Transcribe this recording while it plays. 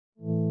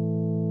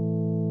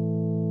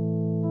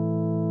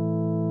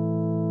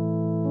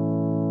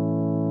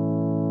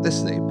This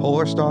is a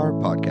Polar Star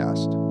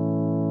podcast.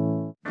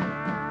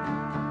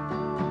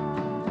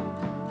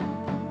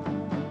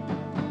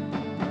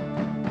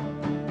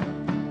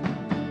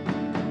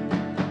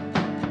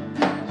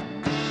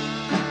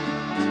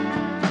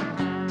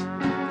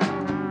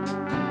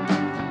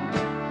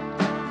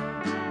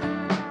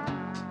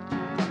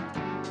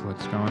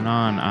 What's going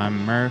on?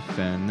 I'm Murph,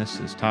 and this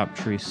is Top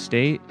Tree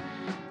State.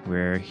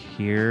 We're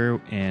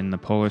here in the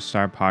Polar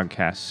Star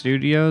Podcast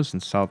Studios in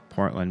South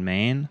Portland,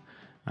 Maine.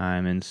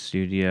 I'm in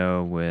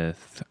studio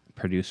with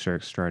producer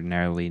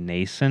extraordinaire Lee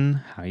Nason.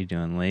 How you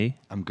doing, Lee?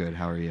 I'm good.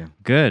 How are you?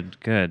 Good.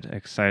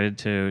 Excited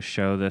to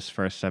show this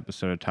first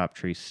episode of Top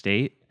Tree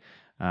State.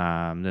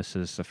 This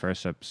is the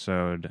first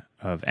episode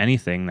of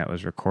anything that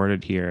was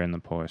recorded here in the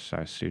Polar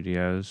Star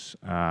Studios.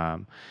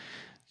 It's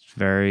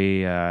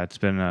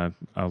been a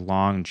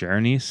long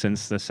journey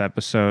since this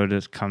episode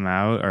has come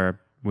out, or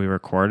we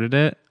recorded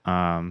it.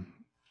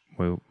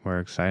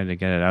 We're excited to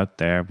get it out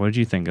there. What did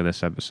you think of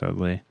this episode,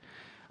 Lee?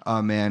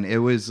 Oh man, it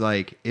was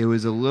a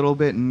little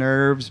bit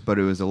nerves, but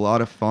it was a lot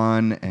of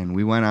fun, and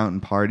we went out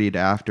and partied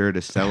after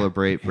to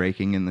celebrate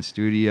breaking in the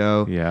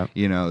studio. Yeah.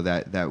 You know,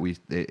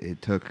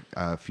 it took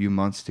a few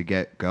months to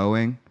get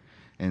going.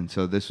 And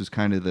so this was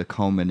kind of the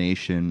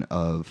culmination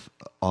of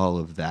all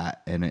of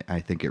that, and I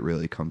think it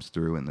really comes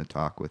through in the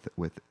talk with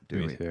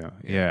Dewey. Me too.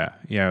 Yeah.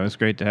 It was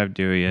great to have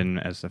Dewey in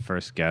as the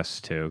first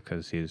guest too,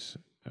 because he's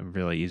a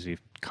really easy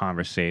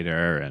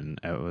conversator,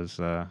 and it was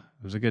a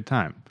good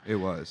time. It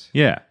was.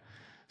 Yeah.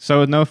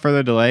 So with no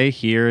further delay,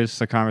 here's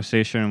the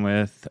conversation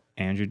with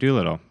Andrew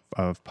Doolittle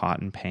of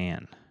Pot and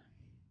Pan.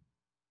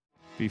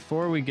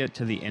 Before we get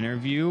to the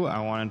interview,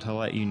 I wanted to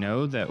let you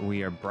know that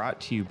we are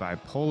brought to you by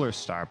Polar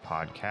Star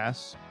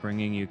Podcasts,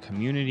 bringing you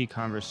community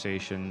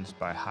conversations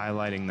by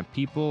highlighting the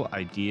people,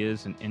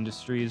 ideas, and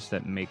industries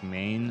that make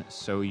Maine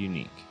so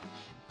unique.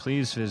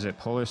 Please visit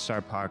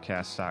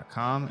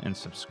polarstarpodcast.com and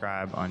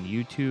subscribe on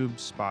YouTube,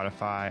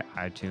 Spotify,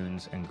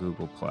 iTunes, and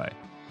Google Play.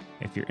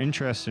 If you're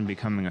interested in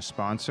becoming a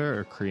sponsor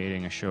or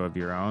creating a show of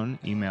your own,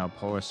 email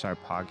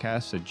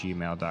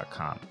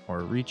polarstarpodcast@gmail.com or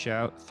reach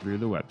out through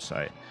the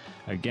website.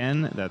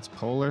 Again, that's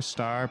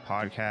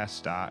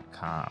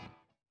polarstarpodcast.com.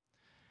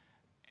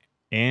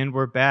 And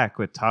we're back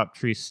with Top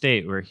Tree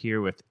State. We're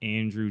here with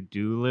Andrew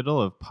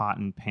Doolittle of Pot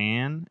and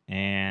Pan.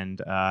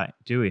 And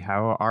Dewey,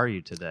 how are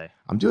you today?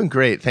 I'm doing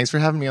great. Thanks for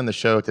having me on the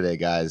show today,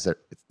 guys.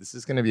 This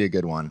is going to be a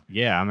good one.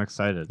 Yeah, I'm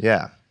excited.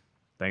 Yeah.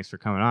 Thanks for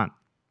coming on.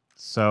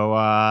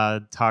 So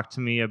talk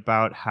to me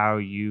about how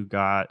you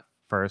got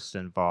first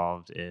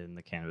involved in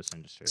the cannabis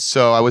industry.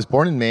 So I was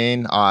born in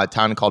Maine, a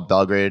town called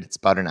Belgrade. It's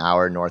about an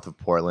hour north of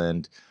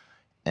Portland.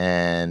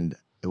 And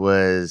it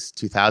was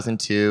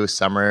 2002,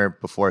 summer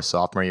before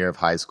sophomore year of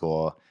high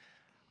school.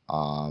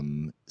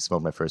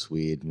 Smoked my first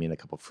weed. Me and a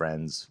couple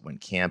friends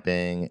went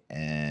camping,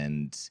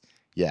 and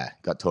yeah,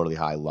 got totally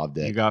high. Loved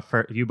it. You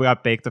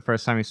got baked the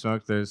first time you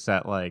smoked? There's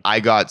that I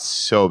got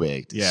so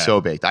baked. Yeah.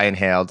 So baked. I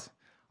inhaled.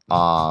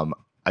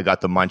 I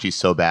got the munchies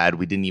so bad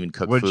we didn't even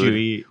cook food. What'd you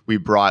eat? We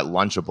brought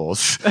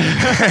Lunchables,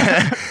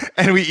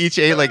 and we each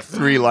ate like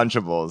 3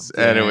 Lunchables,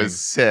 and it was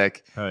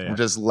sick. Oh, yeah. We're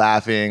just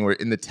laughing. We're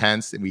in the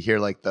tents, and we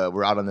hear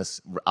we're out on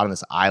this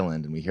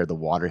island, and we hear the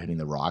water hitting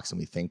the rocks, and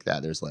we think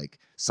that there's like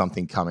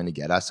something coming to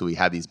get us. So we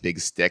have these big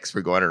sticks.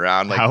 We're going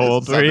around. Like, how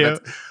old were you?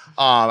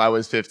 I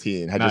was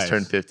 15. I Nice. just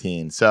turned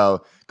 15.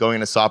 So going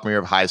into sophomore year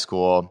of high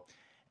school.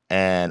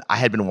 And I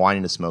had been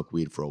wanting to smoke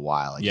weed for a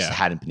while. I just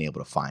hadn't been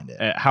able to find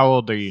it. How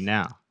old are you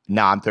now?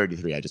 No, I'm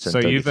 33. I just turned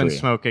 33. So you've been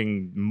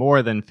smoking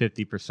more than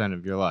 50%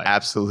 of your life.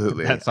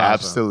 Absolutely. That's awesome.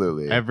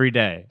 Absolutely. Every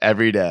day.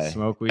 Every day.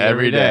 Smoke weed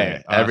every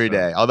day. Awesome. Every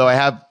day. Although I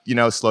have,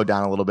 slowed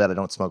down a little bit. I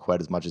don't smoke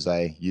quite as much as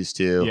I used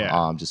to.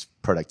 Yeah. Just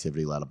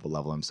productivity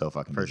level. I'm so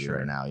fucking busy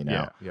right now,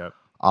 Yeah. Yep.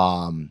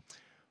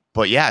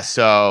 But yeah,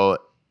 so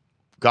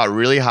got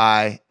really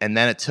high, and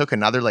then it took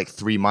another like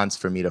 3 months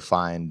for me to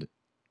find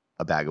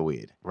a bag of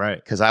weed. Right.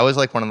 Because I was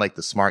like one of like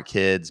the smart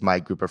kids. My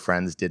group of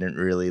friends didn't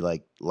really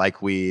like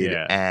weed.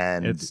 Yeah.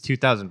 And It's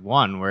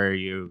 2001 where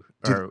you...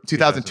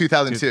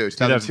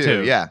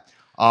 2002. Yeah.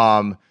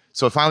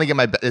 So I finally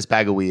get this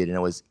bag of weed, and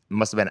it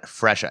must have been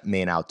fresh at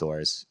Maine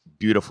Outdoors.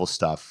 Beautiful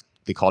stuff.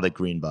 They called it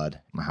Green Bud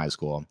in my high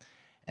school.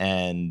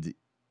 And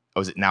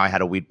I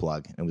had a weed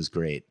plug, and it was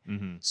great.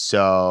 Mm-hmm.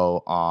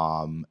 So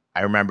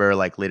I remember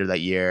like later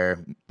that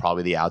year,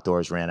 probably the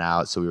Outdoors ran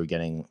out. So we were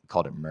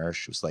called it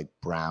Mersh. It was like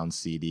brown,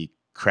 seedy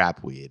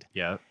crap weed.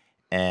 Yeah.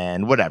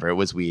 And whatever, it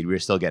was weed. We were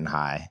still getting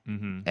high.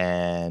 Mm-hmm.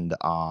 And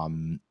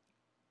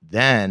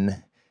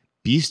then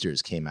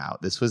Beasters came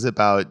out. This was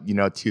about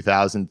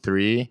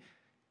 2003,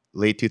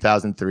 late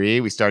 2003.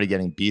 We started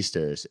getting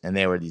Beasters, and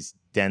they were these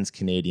dense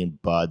Canadian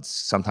buds.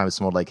 Sometimes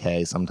smelled like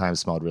hay, sometimes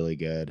smelled really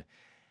good.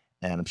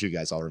 And I'm sure you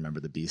guys all remember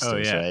the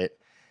Beasters, right?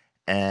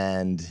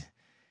 And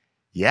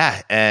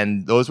yeah,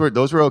 and those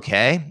were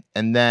okay.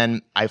 And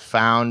then I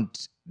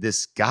found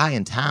this guy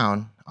in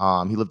town.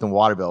 He lived in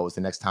Waterville. It was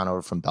the next town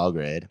over from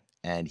Belgrade,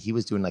 and he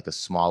was doing like a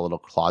small little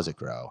closet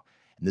grow.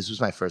 And this was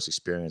my first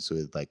experience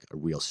with like a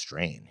real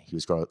strain. He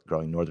was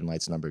growing Northern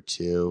Lights No.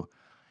 2,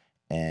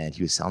 and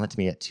he was selling it to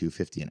me at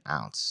 $2.50 an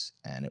ounce.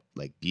 And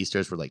like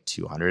Beasters were like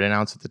 $200 an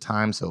ounce at the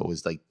time, so it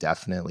was like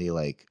definitely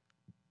like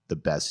the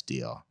best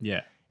deal. Yeah.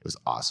 It was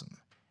awesome.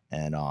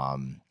 And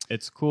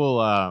it's cool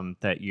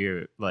that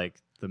you're like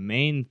the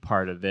main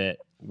part of it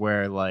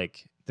where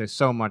like there's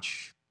so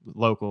much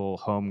local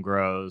home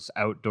grows,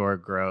 outdoor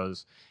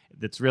grows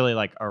that's really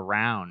like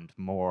around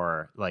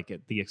more. Like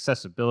the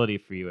accessibility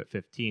for you at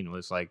 15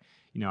 was like,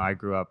 you know, I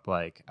grew up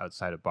like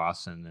outside of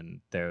Boston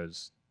and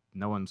there's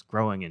no one's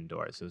growing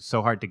indoors. It was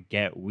so hard to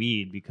get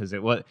weed because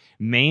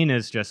Maine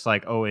is just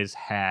like always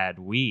had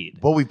weed.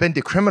 Well, we've been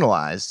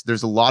decriminalized.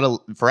 There's a lot of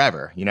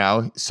forever, you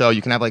know? So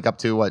you can have like up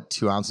to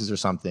 2 ounces or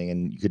something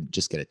and you could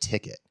just get a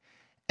ticket.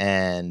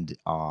 And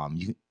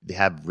they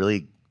have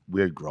really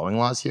weird growing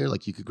laws here.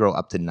 Like you could grow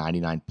up to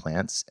 99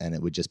 plants and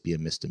it would just be a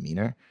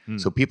misdemeanor.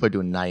 So people are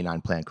doing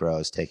 99 plant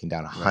grows, taking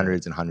down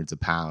hundreds and hundreds of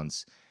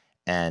pounds.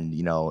 And,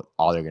 you know,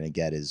 all they're going to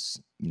get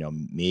is, you know,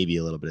 maybe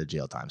a little bit of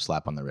jail time,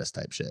 slap on the wrist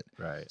type shit.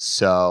 Right.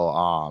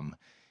 So,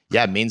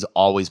 yeah, Maine's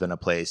always been a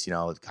place, you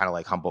know, kind of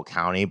like Humboldt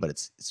County, but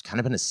it's kind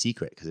of been a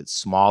secret because it's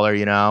smaller,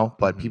 you know,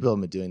 but people have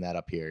been doing that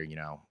up here, you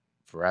know,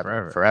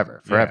 forever,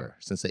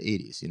 since the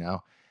 80s, you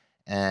know?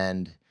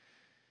 And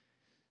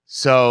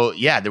so,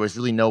 yeah, there was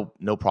really no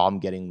problem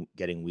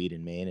getting weed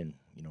in Maine. And,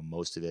 you know,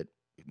 most of it,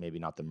 maybe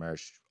not the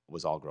Mersh,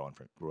 was all grown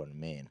in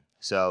Maine.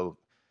 So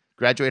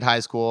graduate high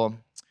school,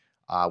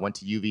 went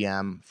to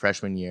UVM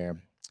freshman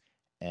year,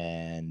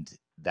 and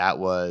that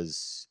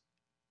was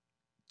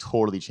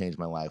totally changed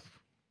my life.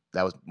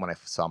 That was when I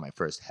saw my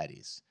first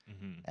headies.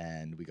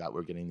 And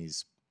we're getting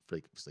these,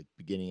 it was like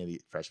beginning of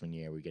the freshman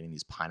year, we're getting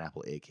these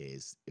pineapple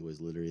AKs. It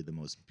was literally the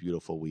most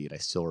beautiful weed. I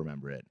still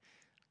remember it.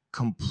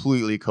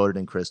 Completely coated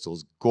in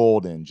crystals,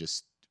 golden,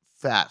 just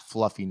fat,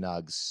 fluffy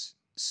nugs,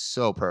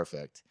 so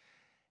perfect.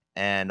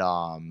 And it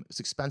was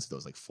expensive. It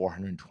was like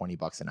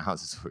 $420 an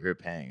ounce is what we were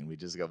paying. And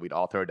we'd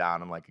all throw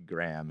down on like a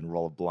gram and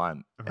roll a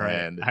blunt. Right.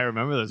 And I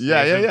remember those.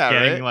 Yeah, days of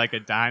getting right? like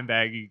a dime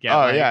bag. You get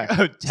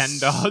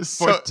 $10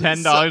 for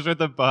 $10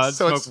 worth of buds,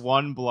 smoke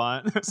one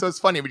blunt. So it's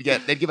funny.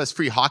 They'd give us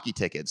free hockey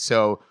tickets.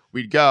 So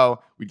we'd get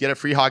a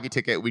free hockey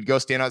ticket. We'd go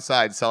stand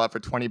outside, sell it for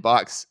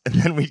 $20. And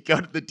then we'd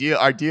go to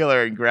our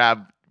dealer and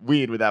grab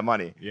weed with that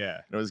money. Yeah.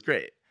 And it was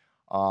great.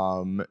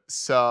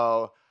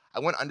 So I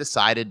went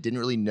undecided, didn't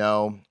really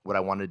know what I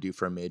wanted to do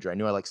for a major. I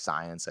knew I liked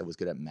science. I was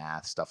good at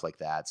math, stuff like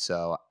that.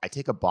 So I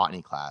take a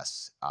botany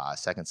class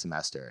second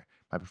semester.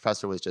 My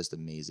professor was just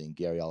amazing,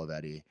 Gary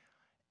Olivetti.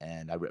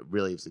 And it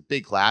was a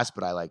big class,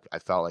 but I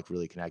felt like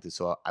really connected.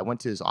 So I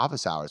went to his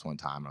office hours one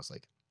time. And I was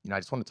like, you know, I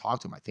just want to talk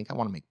to him. I think I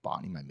want to make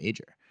botany my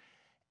major.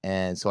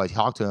 And so I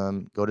talked to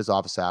him, go to his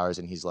office hours,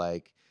 and he's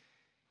like,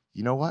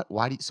 you know what?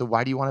 Why do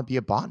you want to be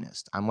a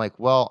botanist? I'm like,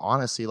 well,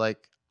 honestly,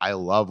 like I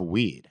love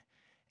weed.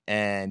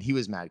 And he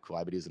was mad cool.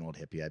 I bet he was an old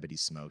hippie. I bet he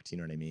smoked. You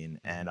know what I mean?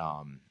 And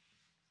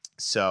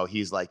so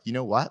he's like, you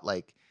know what?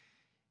 Like,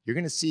 you're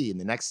gonna see in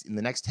the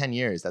next 10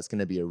 years, that's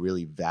gonna be a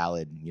really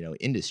valid, you know,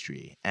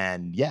 industry.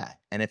 And yeah,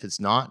 and if it's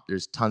not,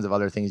 there's tons of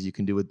other things you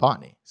can do with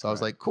botany. So I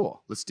was like,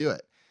 cool, let's do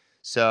it.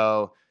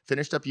 So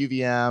finished up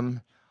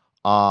UVM,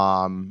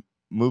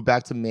 moved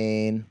back to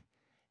Maine,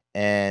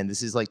 and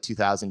this is like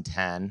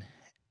 2010,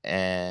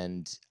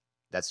 and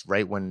that's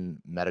right when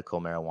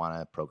medical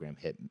marijuana program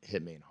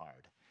hit Maine hard.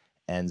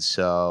 And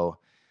so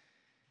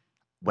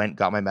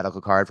got my medical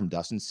card from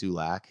Dustin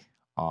Sulak.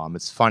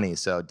 It's funny.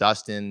 So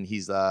Dustin,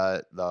 he's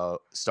the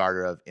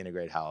starter of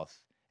Integrate Health,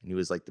 and he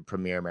was like the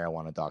premier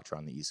marijuana doctor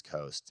on the East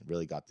Coast.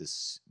 Really got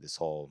this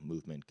whole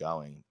movement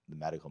going, the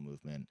medical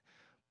movement.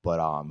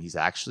 But he's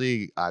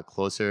actually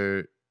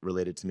closer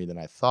related to me than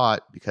I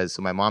thought because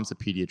my mom's a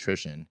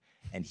pediatrician,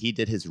 and he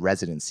did his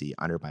residency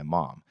under my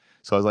mom.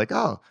 So I was like,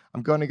 oh,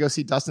 I'm going to go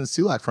see Dustin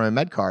Sulak from a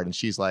med card. And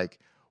she's like,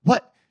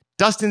 what?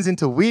 Dustin's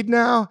into weed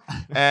now?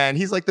 And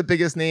he's like the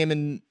biggest name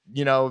in,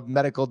 you know,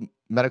 medical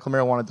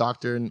marijuana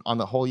doctor on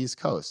the whole East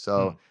Coast.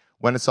 So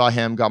went and saw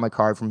him, got my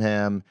card from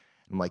him.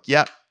 I'm like,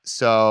 yep.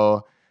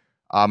 So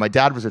my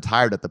dad was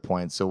retired at the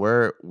point.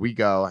 So we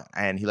go,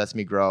 and he lets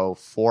me grow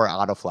 4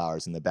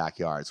 autoflowers in the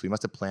backyard. So we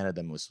must have planted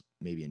them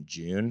maybe in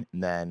June.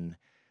 And then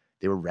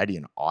they were ready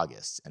in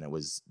August. And it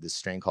was this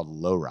strain called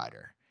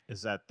Lowrider.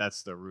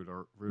 That's the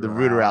ruderalis? The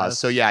ruderalis.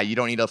 So yeah, you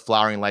don't need a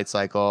flowering light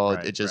cycle.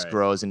 Right, it just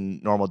grows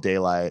in normal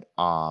daylight.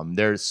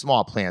 They're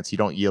small plants. You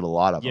don't yield a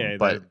lot of them.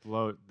 But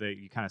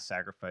you kind of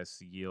sacrifice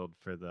the yield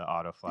for the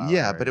autoflower.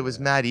 Yeah, but it was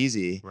mad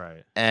easy.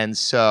 Right. And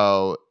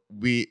so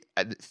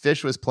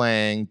Fish was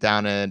playing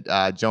down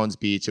at Jones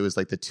Beach. It was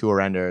like the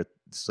tour ender.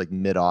 It's like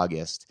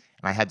mid-August.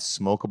 And I had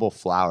smokable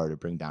flower to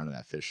bring down to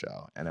that Fish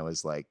show. And it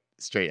was like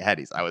straight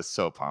headies. I was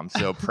so pumped,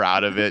 so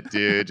proud of it,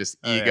 dude. Just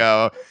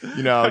ego,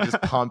 you know,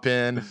 just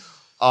pumping.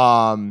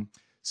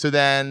 So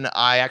then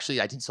I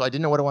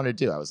didn't know what I wanted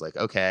to do. I was like,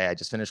 okay, I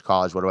just finished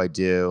college. What do I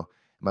do?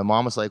 My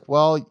mom was like,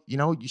 well, you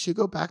know, you should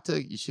go back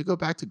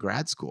to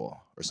grad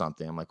school or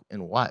something. I'm like,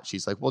 in what?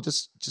 She's like, well,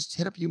 just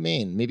hit up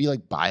UMaine, maybe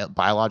like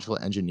biological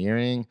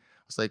engineering.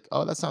 I was like,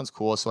 oh, that sounds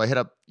cool. So I hit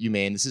up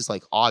UMaine. This is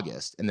like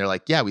August, and they're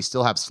like, yeah, we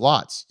still have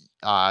slots.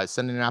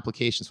 Send in an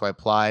application. So I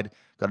applied,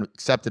 got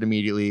accepted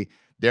immediately.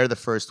 there the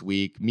first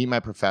week, meet my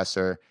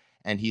professor,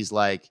 and he's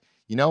like,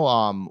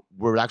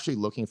 we're actually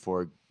looking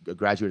for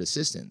graduate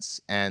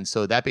assistants. And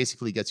so that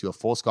basically gets you a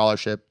full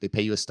scholarship. They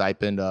pay you a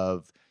stipend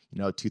of,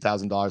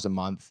 $2,000 a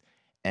month,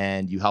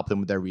 and you help them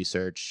with their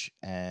research.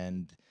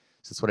 And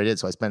so that's what I did.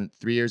 So I spent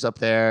 3 years up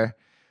there,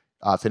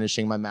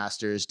 finishing my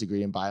master's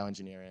degree in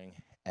bioengineering.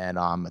 And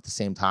at the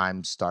same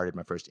time, started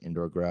my first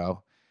indoor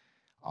grow.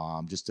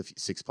 Just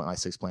my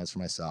 6 plants for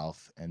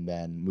myself, and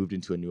then moved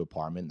into a new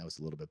apartment that was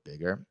a little bit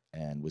bigger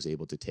and was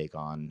able to take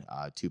on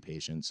 2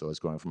 patients. So I was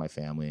growing for my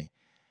family.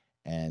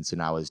 And so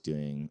now I was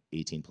doing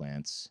 18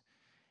 plants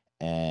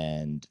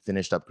and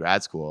finished up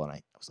grad school. And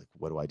I was like,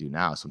 what do I do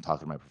now? So I'm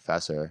talking to my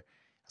professor.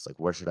 I was like,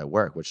 where should I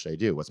work? What should I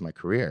do? What's my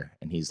career?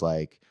 And he's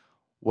like,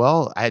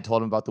 well, I had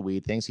told him about the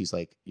weed things. He's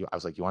like, I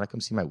was like, you want to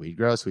come see my weed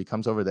grow? So he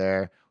comes over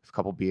there with a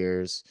couple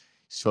beers,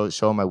 show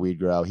him my weed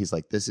grow. He's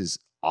like, this is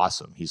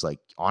awesome. He's like,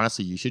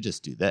 honestly, you should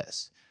just do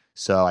this.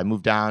 So I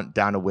moved down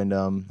to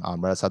Windham,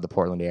 right outside the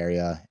Portland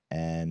area,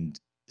 and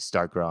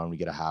start growing. We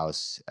get a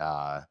house,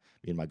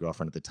 me and my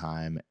girlfriend at the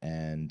time,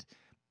 and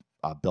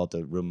built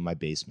a room in my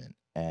basement.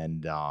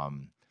 And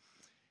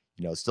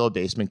still a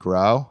basement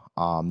grow,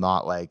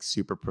 not like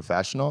super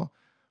professional.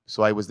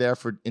 So I was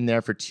in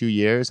there for 2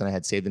 years, and I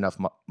had saved enough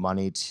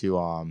money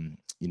to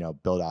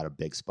build out a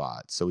big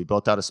spot. So we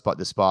built out the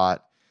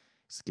spot.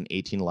 It's like an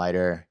 18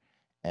 lighter,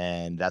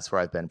 and that's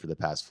where I've been for the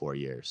past 4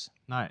 years.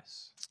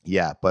 Nice.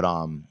 Yeah, but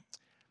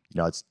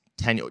it's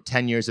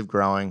 10 years of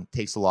growing,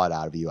 takes a lot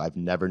out of you. I've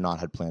never not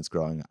had plants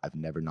growing. I've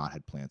never not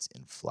had plants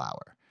in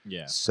flower.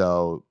 Yeah.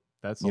 So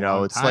that's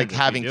it's like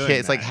having kids.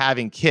 It's like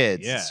having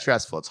kids. Yeah. It's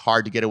stressful. It's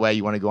hard to get away.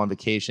 You want to go on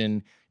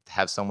vacation, to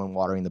have someone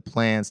watering the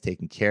plants,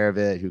 taking care of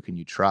it. Who can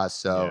you trust?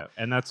 So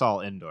and that's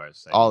all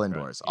indoors. All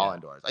indoors.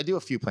 I do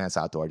a few plants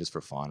outdoor just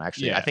for fun.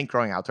 Actually, I think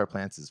growing outdoor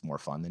plants is more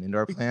fun than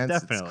indoor plants.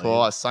 Definitely. It's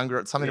cool.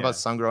 Something about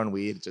sun-grown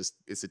weed.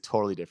 It's a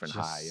totally different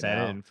high. Set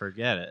it and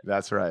forget it.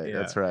 That's right. Yeah.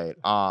 That's right.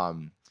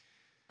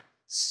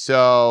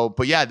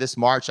 But yeah, this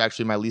March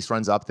actually my lease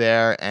runs up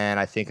there, and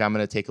I think I'm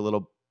gonna take a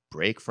little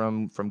break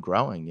from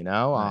growing.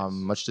 Nice.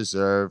 Much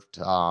deserved.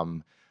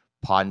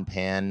 Pod and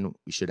Pan,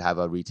 we should have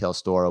a retail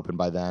store open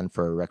by then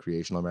for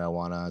recreational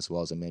marijuana, as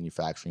well as a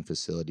manufacturing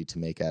facility to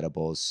make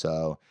edibles.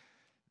 So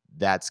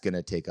that's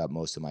gonna take up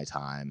most of my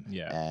time.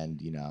 Yeah. And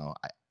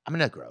I'm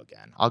gonna grow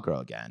again. I'll grow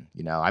again.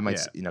 I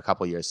might in a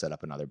couple of years set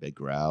up another big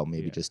grow.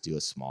 Maybe just do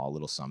a small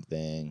little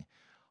something.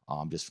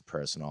 Just for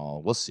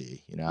personal. We'll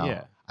see.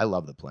 Yeah. I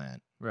love the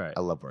plant. Right. I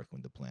love working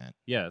with the plant.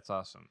 Yeah, it's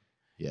awesome.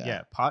 Yeah.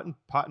 Yeah. Pot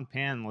and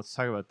Pan. Let's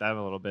talk about that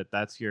a little bit.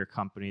 That's your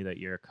company that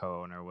you're a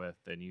co-owner with,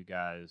 and you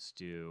guys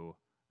do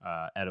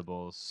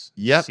edibles.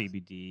 Yep.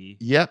 CBD.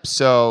 Yep.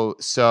 So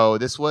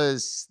this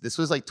was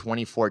like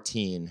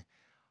 2014.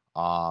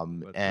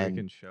 And we And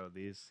can show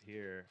these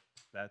here.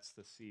 That's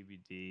the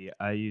CBD.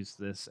 I use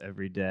this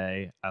every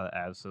day. I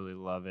absolutely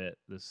love it.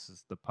 This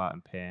is the Pot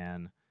and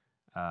Pan.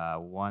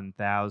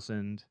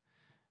 1,000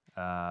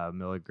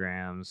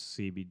 milligrams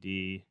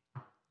CBD.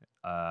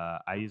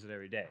 I use it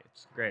every day.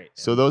 It's great.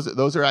 so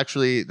those are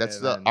actually that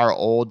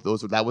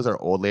was our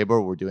old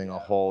label. We're doing a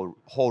whole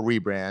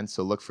rebrand.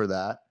 So look for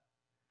that.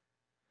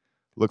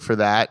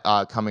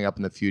 Coming up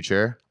in the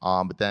future.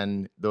 But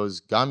then those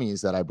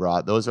gummies that I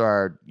brought, those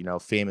are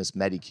famous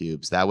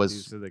Medicubes. That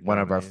was one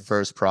of our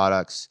first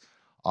products.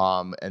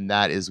 And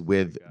that is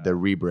with the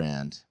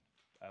rebrand.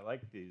 I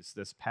like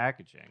this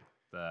packaging.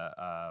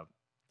 The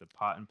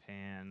Pot and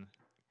Pan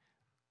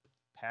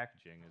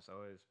packaging has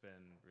always been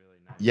really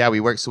nice. Yeah,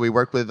 we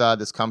work with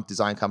this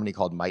design company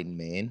called Might and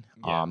Main.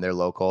 Yeah. They're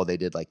local. They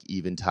did like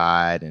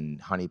Eventide and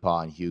Honey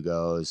Paw and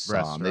Hugo's.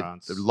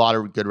 Restaurants. A lot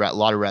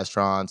of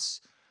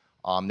restaurants.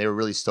 They were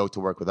really stoked to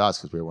work with us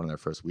because we were one of their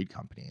first weed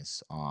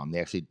companies.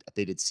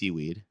 They did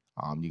seaweed.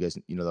 You guys,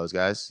 those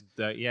guys?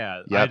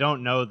 Yep. I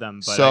don't know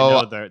them, but So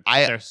I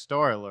know their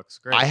store looks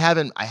great. I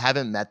haven't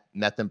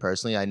met them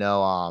personally. I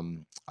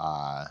know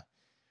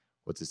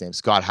what's his name?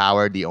 Scott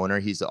Howard, the owner.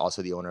 He's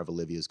also the owner of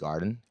Olivia's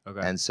Garden.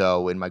 Okay. And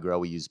so in my grow,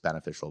 we use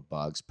beneficial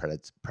bugs,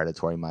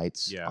 predatory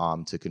mites, Yeah.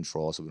 To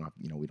control. So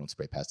we don't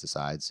spray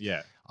pesticides.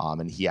 Yeah.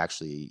 And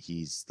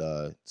he's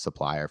the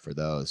supplier for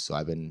those. So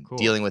I've been Cool.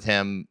 dealing with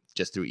him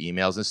just through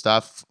emails and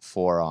stuff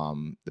for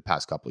the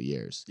past couple of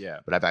years. Yeah.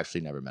 But I've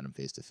actually never met him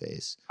face to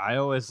face. I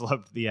always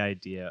loved the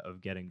idea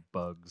of getting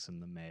bugs in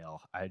the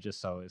mail. I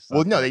just always thought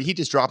Well, no, he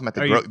just dropped them at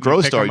the you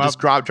grow pick store. 'em You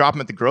just up? drop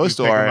them at the grow You pick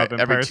 'em store up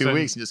in every person? 2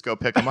 weeks and just go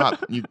pick them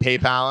up. You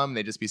PayPal them.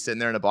 They just be sitting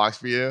there in a box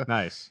for you.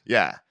 nice.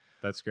 Yeah.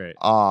 That's great.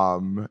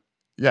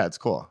 Yeah, it's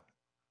cool.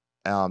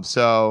 Where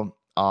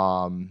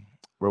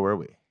were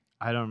we?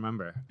 I don't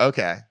remember.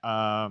 Okay.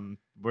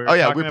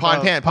 We're We're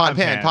Pond Pan.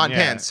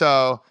 Yeah.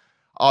 So,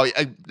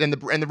 and the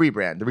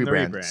rebrand. The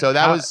rebrand. So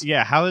that was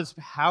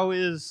how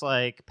is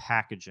like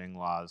packaging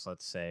laws,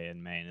 let's say,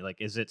 in Maine?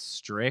 Like, is it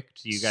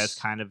strict? You guys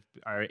kind of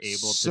are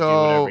able to do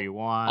whatever you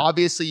want.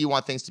 obviously you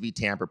want things to be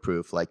tamper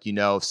proof. Like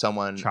if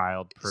someone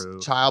Child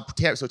proof.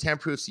 so tamper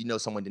proof. So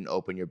someone didn't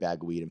open your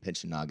bag of weed and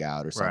pinch a nug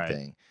out or Right.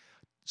 something.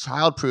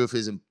 childproof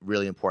is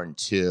really important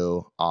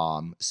too,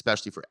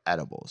 especially for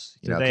edibles.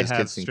 You Do know, they because have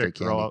kids think they're strict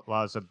candy.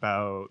 laws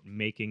about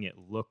making it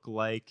look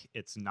like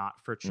it's not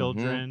for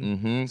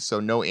children? So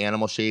no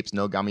animal shapes,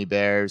 no gummy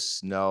bears,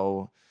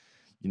 no,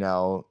 you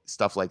know,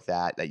 stuff like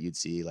that you'd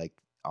see like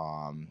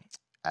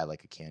at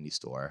like a candy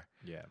store.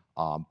 Yeah.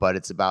 But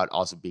it's about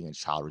also being a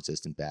child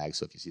resistant bag.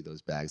 So if you see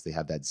those bags, they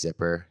have that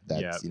zipper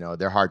that's, Yeah. you know,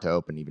 they're hard to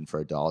open even for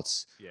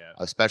adults, Yeah.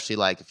 especially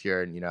like if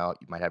you're, you know,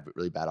 you might have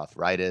really bad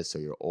arthritis or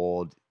you're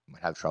old, you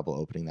might have trouble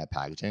opening that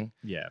packaging.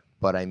 Yeah.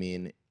 But I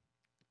mean,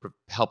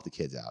 help the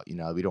kids out. You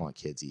know, we don't want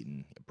kids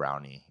eating a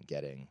brownie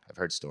and I've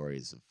heard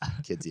stories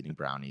of kids eating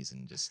brownies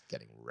and just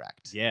getting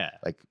wrecked. Yeah.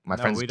 Like my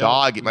No, friend's we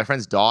dog, don't- my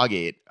friend's dog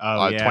ate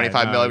Oh, yeah,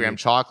 25 no, milligram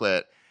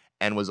chocolate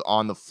and was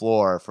on the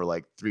floor for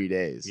like 3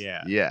 days.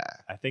 Yeah. Yeah.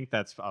 I think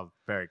that's a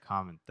very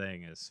common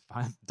thing is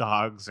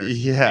dogs or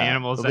Yeah.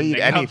 animals They'll eat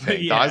ending up-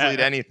 anything. Dogs will eat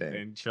anything.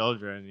 And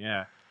children,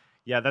 yeah.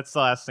 Yeah, that's the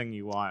last thing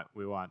you want.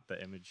 We want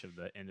the image of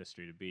the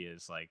industry to be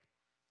is like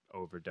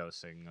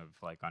overdosing of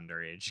like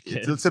underage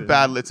kids. It's a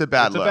bad look. It's a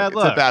bad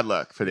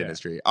look for the Yeah.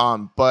 industry.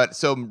 But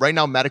so right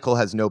now medical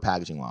has no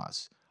packaging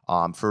laws.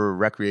 For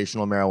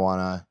recreational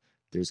marijuana,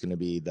 there's going to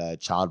be the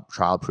child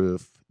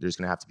proof. There's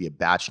going to have to be a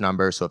batch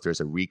number. So if there's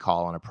a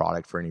recall on a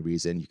product for any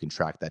reason, you can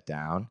track that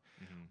down.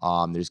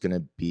 Mhm. There's going to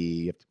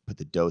be, you have to put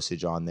the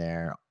dosage on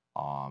there.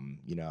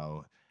 You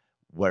know,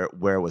 where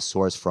it was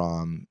sourced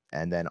from,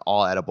 and then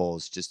all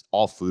edibles, just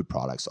all food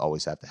products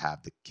always have to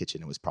have the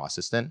kitchen it was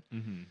processed in.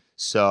 Mhm.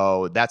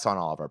 So that's on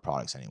all of our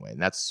products anyway.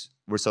 And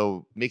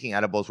we're making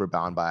edibles, we're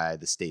bound by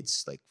the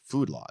state's like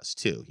food laws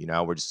too. You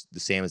know, we're just the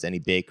same as any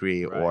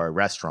bakery Right. or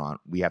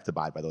restaurant. We have to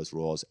abide by those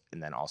rules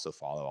and then also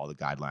follow all the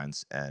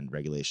guidelines and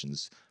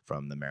regulations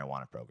from the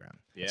marijuana program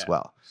as Yeah.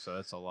 well. So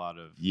that's a lot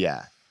of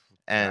Yeah.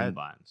 And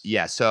guidelines.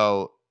 yeah,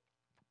 so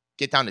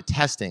get down to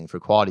testing for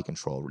quality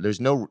control. There's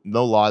no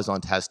laws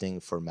on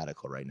testing for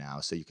medical right now.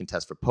 So you can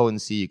test for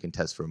potency, you can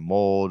test for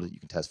mold, you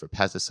can test for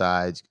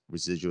pesticides,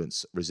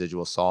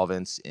 residual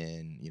solvents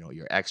in, you know,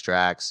 your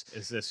extracts.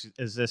 Is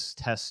this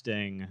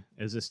testing?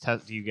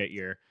 Do you get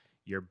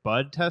your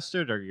bud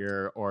tested or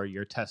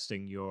you're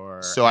testing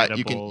your So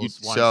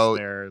edibles once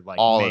they're like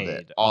all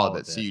made? of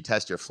it. So you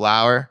test your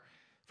flour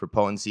for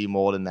potency,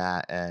 mold in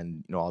that,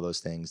 and you know all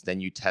those things.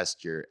 Then you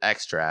test your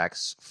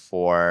extracts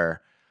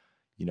for,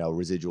 you know,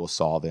 residual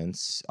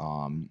solvents.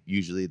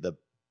 Usually the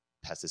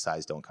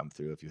pesticides don't come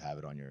through if you have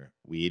it on your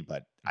weed,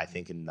 but I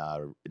think in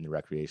the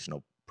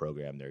recreational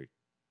program,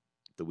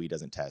 the weed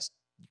doesn't test.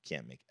 You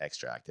can't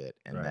extract it,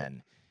 and Right.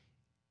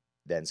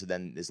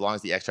 then as long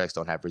as the extracts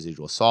don't have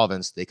residual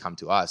solvents, they come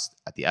to us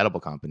at the edible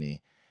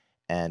company,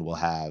 and we'll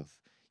have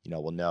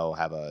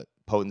a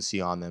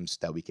potency on them so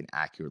that we can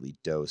accurately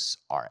dose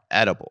our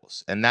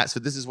edibles. And so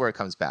this is where it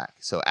comes back.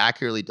 So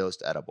accurately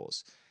dosed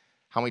edibles.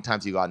 How many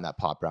times you got in that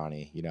pop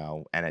brownie, you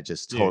know, and it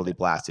just totally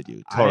blasted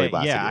you?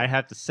 I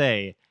have to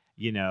say,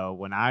 you know,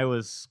 when I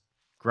was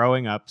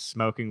growing up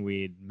smoking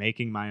weed,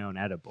 making my own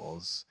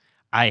edibles,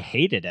 I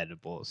hated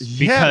edibles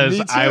Yeah, because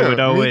me I too, would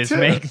me always too.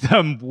 make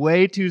them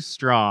way too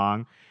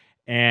strong,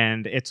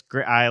 and it's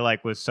great. I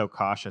like was so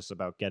cautious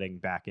about getting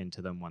back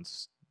into them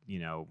once, you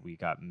know, we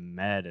got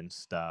med and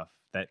stuff,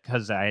 that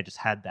because I just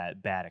had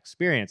that bad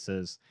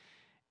experiences.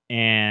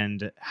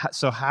 And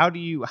so how do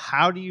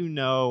you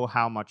know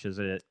how much is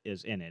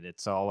in it?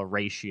 It's all a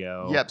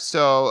ratio. Yep.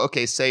 So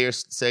okay, say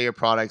your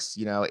product's,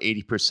 you know,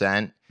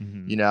 80%.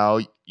 Mhm. You know,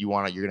 you're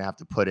gonna have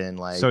to put in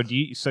like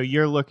So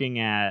you're looking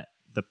at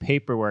the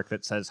paperwork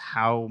that says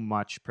how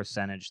much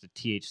percentage the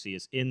THC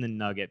is in the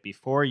nugget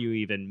before you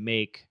even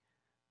make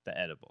the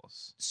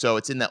edibles. So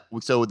it's in that.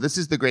 So this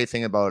is the great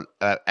thing about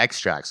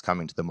extracts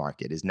coming to the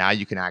market is now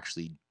you can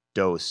actually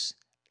dose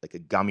like a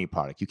gummy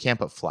product. You can't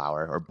put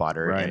flour or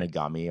butter in Right. a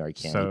gummy or a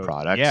candy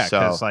product. Yeah,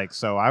 so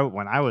because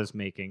when I was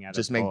making edibles,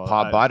 Just make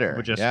pot butter,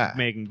 we're just yeah.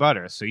 making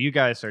butter. So you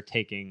guys are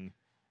taking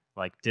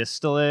like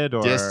distillate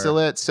or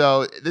distillate.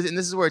 So this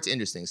is where it's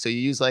interesting. So you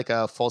use like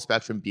a full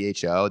spectrum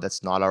BHO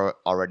that's not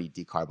already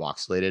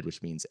decarboxylated,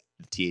 which means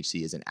the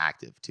THC isn't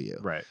active to you.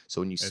 right. So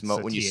when you It's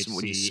smoke, a when you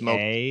smoke,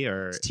 THCA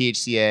or it's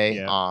THCA.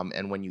 Yeah.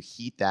 And when you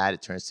heat that,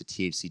 it turns to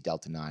THC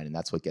delta 9, and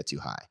that's what gets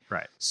you high.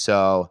 right.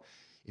 So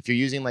if you're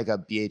using like a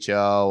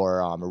BHO or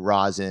a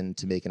rosin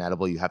to make an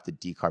edible, you have to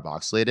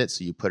decarboxylate it.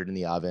 So you put it in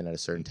the oven at a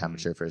certain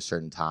temperature for a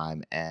certain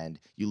time, and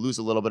you lose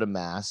a little bit of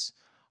mass,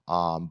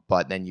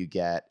 but then you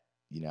get,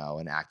 you know,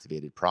 an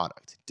activated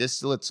product.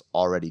 Distillate's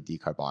already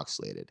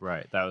decarboxylated.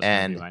 Right. That was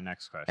gonna be And- my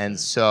next question. And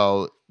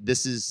so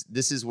this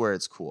is where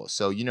it's cool.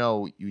 So, you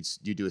know, you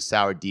do a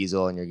sour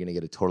diesel and you're going to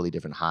get a totally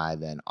different high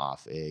than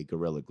off a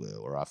Gorilla Glue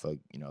or off of,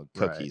 you know,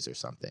 cookies or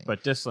something.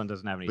 but distillate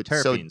doesn't have any But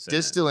terpenes so in it.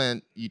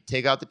 distillate, you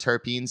take out the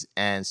terpenes,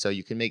 and so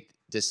you can make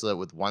distillate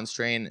with one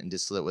strain and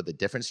distillate with a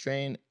different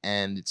strain,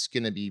 and it's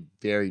going to be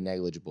very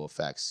negligible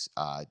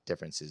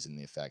differences in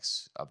the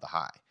effects of the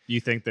high. You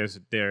think there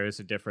is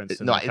a difference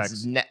in No, the effects?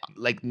 it's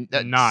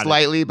Not-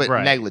 slightly, but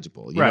right.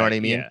 negligible. You know what I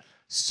mean? Yeah.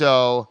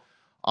 So,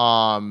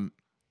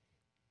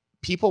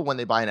 people, when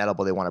they buy an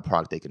edible, they want a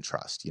product they can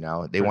trust. You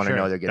know, they For want to sure.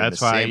 know they're getting That's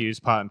the why same. I use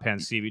Pot and Pan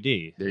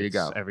CBD. There you It's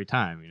go. Every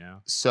time,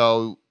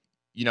 So,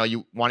 you know,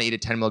 you want to eat a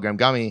 10 milligram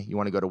gummy, you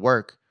want to go to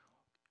work,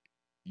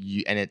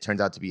 and it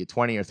turns out to be a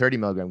 20 or 30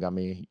 milligram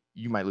gummy,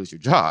 you might lose your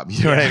job.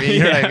 You know what I mean?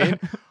 You know what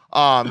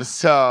I mean?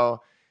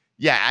 So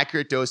yeah,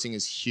 accurate dosing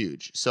is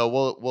huge. So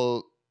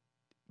we'll,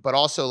 but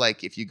also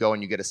like if you go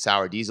and you get a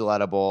sour diesel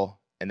edible,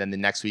 and then the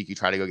next week you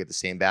try to go get the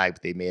same bag,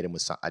 but they made them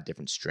with a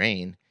different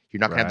strain, you're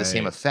not gonna have the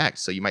same Right. effect.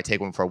 So you might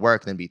take one for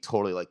work and then be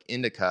totally like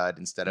indica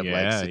instead of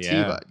like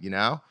sativa, you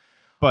know?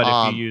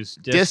 But if you use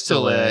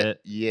distillate,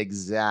 yeah,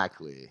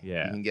 exactly.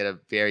 Yeah. You can get a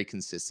very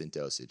consistent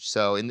dosage.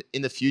 So in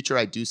the future,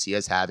 I do see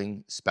us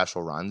having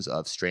special runs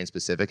of strain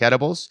specific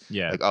edibles.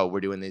 yeah, Like, oh,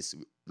 we're doing this,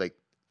 like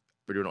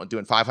we're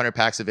doing 500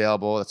 packs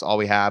available. That's all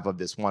we have of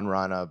this one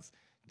run of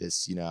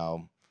this, you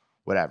know,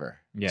 whatever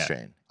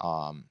strain.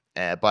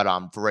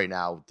 But for right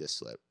now,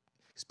 distillate.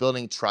 It's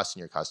building trust in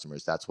your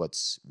customers. That's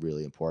what's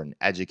really important.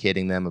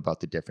 Educating them about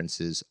the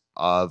differences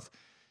of,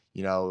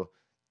 you know,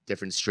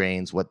 different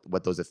strains,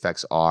 what those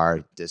effects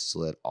are,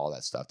 distillate, all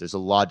that stuff. There's a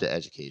lot of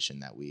education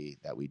that we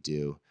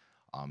do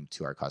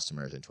to our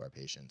customers and to our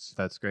patients.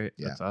 that's great.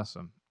 Yeah. That's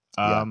awesome.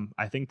 Yeah.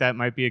 I think that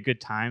might be a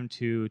good time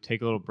to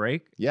take a little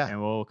break. Yeah.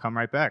 And we'll come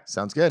right back.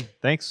 Sounds good.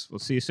 Thanks. We'll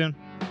see you soon.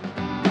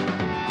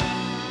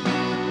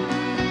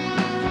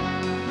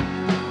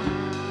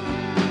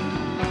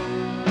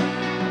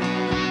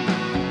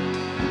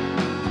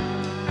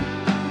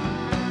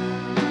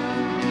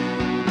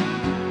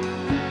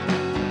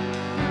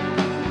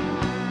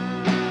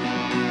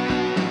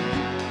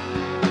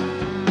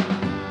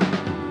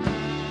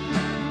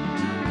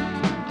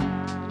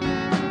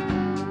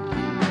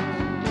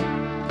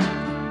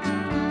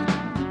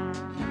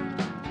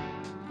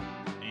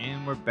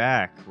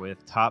 Back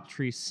with Top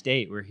Tree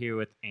State. We're here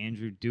with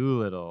Andrew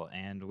Doolittle,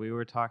 and we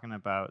were talking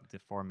about the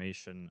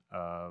formation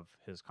of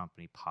his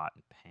company Pot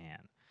and Pan.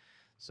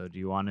 So do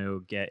you want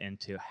to get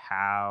into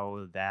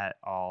how that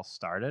all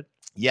started?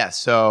 Yeah.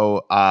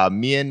 So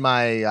me and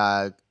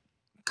my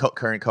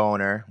current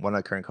co-owner, one of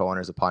the current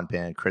co-owners of Pot and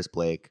Pan, Chris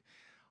Blake,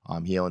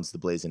 he owns the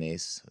Blazing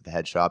Ace, the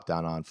head shop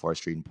down on 4th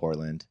Street in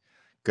Portland.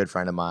 Good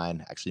friend of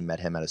mine. Actually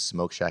met him at a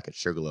smoke shack at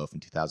Sugarloaf in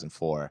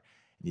 2004. And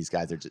these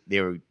guys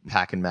they were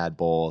packing mad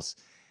bowls.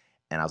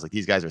 And I was like,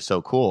 these guys are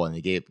so cool. And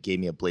they gave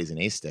me a Blazing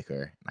Ace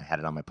sticker. And I had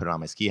it put it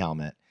on my ski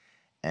helmet.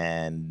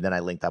 And then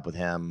I linked up with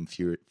him a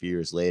few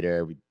years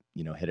later. We,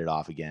 you know, hit it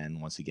off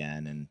once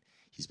again. And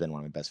he's been one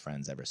of my best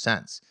friends ever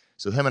since.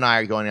 So him and I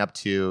are going up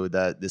to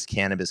this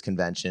cannabis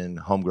convention,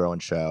 homegrown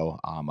show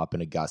up in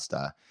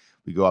Augusta.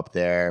 We go up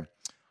there.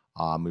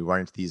 We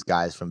run into these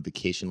guys from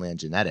Vacationland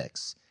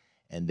Genetics.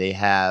 And they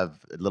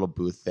have a little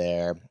booth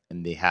there.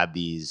 And they have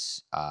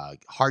these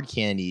hard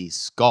candy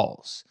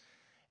skulls.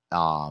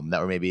 That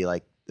were maybe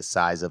like the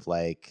size of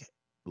like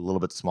a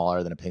little bit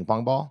smaller than a ping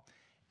pong ball.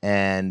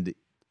 And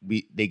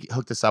they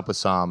hooked us up with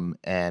some,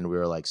 and we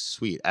were like,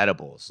 sweet,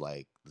 edibles,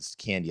 like this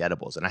candy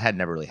edibles. And I had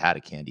never really had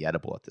a candy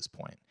edible at this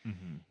point.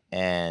 Mm-hmm.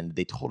 And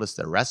they told us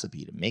the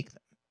recipe to make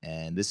them.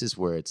 And this is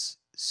where it's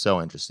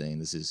so interesting.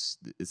 This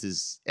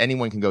is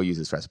anyone can go use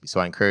this recipe.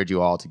 So I encourage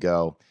you all to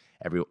go,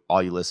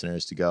 all you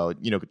listeners to go,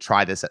 you know,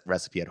 try this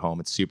recipe at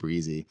home. It's super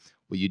easy.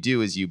 What you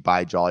do is you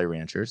buy Jolly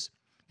Ranchers,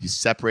 you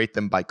separate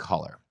them by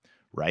color.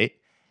 Right?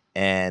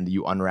 And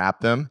you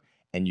unwrap them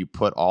and you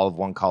put all of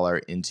one color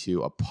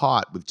into a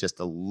pot with just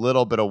a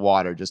little bit of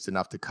water, just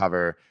enough to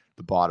cover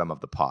the bottom of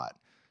the pot.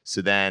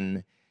 So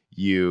then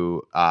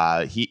you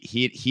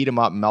heat them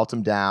up, melt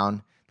them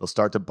down. They'll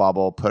start to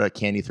bubble, put a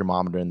candy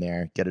thermometer in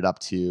there, get it up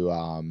to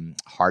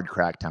hard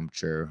crack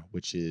temperature,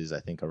 which is, I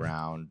think,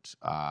 around,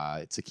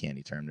 it's a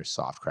candy term. There's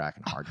soft crack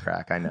and hard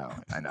crack. I know.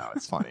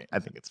 It's funny. I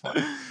think it's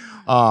funny.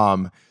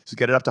 So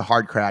get it up to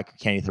hard crack. Your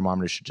candy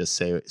thermometer should just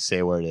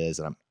say where it is.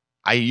 And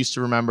I used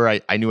to remember,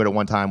 I knew it at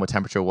one time what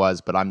temperature was,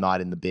 but I'm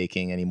not in the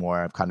baking anymore.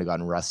 I've kind of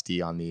gotten rusty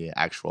on the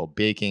actual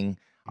baking.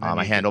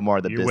 I handle more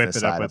of the business whip it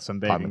side. Up with some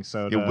baking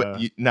soda.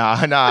 No, I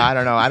don't know. I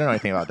don't know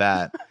anything about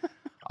that.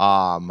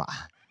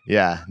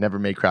 Yeah, never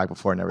made crack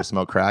before, never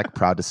smoked crack.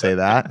 Proud to say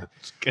that.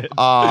 Good.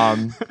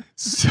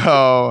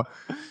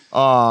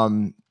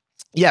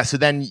 Yeah, so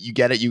then you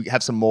get it. You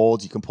have some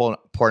molds. You can pour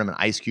them in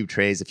ice cube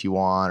trays if you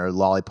want, or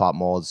lollipop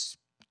molds.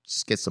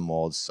 Just get some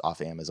molds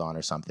off Amazon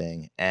or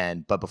something.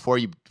 But before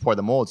you pour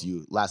the molds,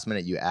 last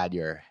minute you add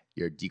your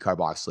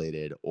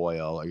decarboxylated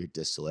oil or your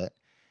distillate.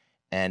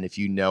 And if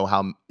you know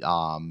how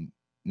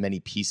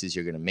many pieces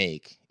you're going to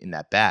make in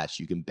that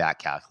batch, you can back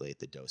calculate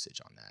the dosage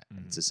on that.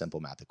 Mm-hmm. It's a simple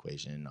math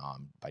equation.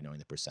 By knowing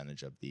the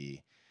percentage of the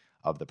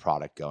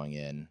product going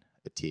in,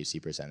 the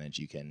THC percentage,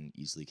 you can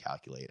easily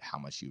calculate how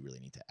much you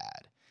really need to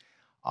add.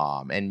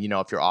 And, you know,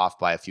 if you're off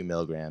by a few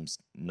milligrams,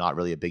 not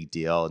really a big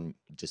deal, and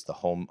just the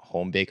home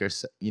baker,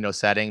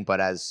 setting.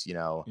 But as, you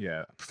know,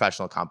 a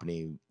professional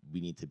company,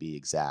 we need to be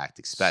exact,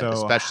 especially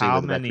with recreational.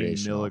 How many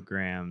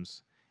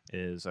milligrams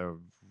is a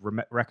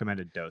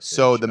recommended dosage?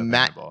 So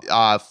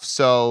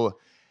so,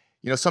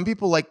 you know, some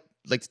people like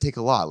like to take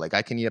a lot. Like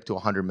I can eat up to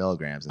 100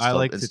 milligrams. And I still,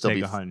 like and to still take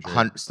be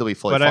 100. still be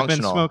fully But I've been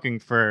functional. smoking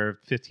for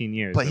 15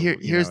 years. But so,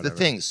 here's the whatever.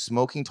 thing: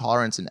 smoking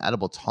tolerance and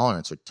edible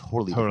tolerance are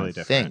totally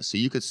different things. So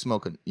you could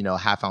smoke a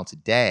half ounce a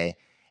day,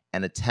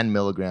 and a 10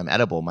 milligram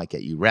edible might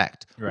get you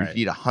wrecked. Or you Right. could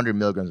eat 100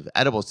 milligrams of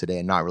edibles today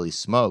and not really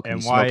smoke.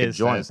 And you why smoke a is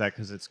joint. that? Is that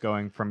because it's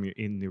going from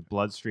in your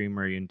bloodstream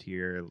or into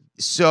your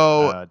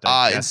So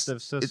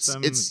digestive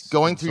system? it's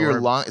going through your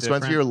lung. It's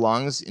going through your different?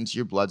 lungs into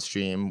your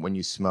bloodstream when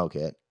you smoke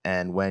it,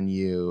 and when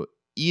you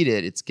eat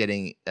it, it's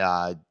getting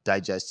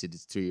digested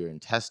through your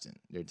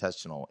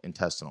intestinal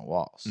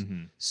walls.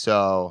 Mhm.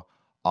 So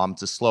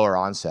it's a slower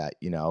onset,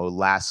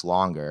 lasts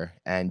longer,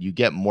 and you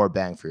get more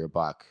bang for your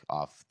buck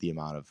off the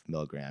amount of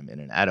milligram in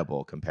an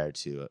edible compared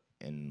to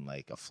in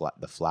like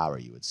the flower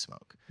you would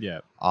smoke. Yeah.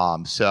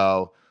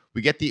 So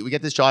we get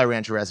this Jolly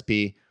Rancher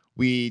recipe.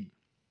 We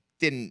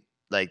didn't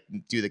like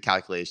do the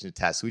calculation to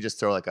test. So we just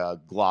throw like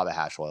a glob of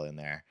hash oil in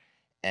there,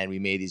 and we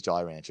made these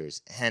Jolly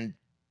Ranchers. And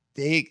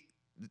the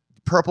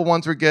purple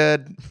ones were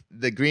good.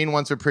 The green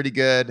ones were pretty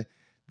good.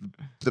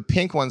 The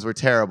pink ones were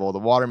terrible. The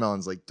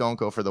watermelons, like, don't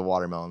go for the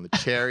watermelon. The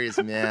cherries,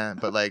 man.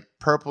 But like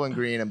purple and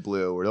green and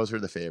blue, those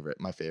were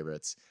my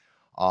favorites.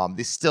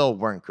 They still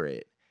weren't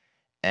great.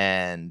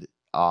 And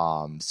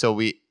so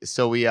we're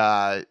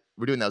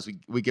doing those.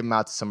 We give them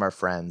out to some of our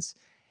friends,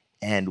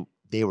 and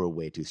they were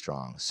way too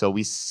strong. So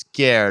we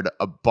scared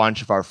a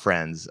bunch of our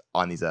friends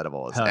on these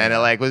edibles. Hell and yeah.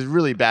 it like was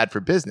really bad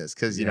for business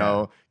because,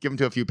 give them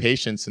to a few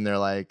patients and they're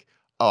like,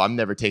 oh, I'm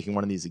never taking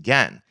one of these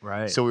again.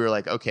 Right. So we were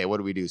like, okay, what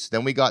do we do? So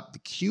then we got the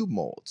cube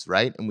molds,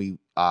 right? And we,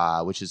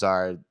 which is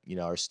our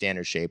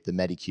standard shape, the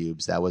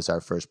Medicubes. That was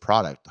our first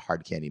product, the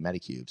hard candy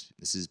Medicubes.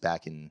 This is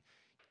back in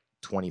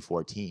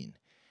 2014.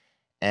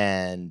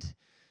 And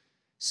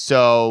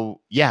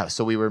so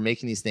we were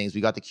making these things.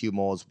 We got the cube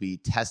molds. We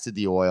tested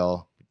the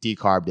oil,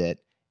 decarbed it,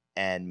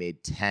 and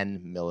made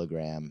 10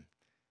 milligram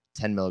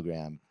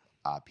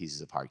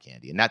pieces of hard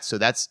candy. And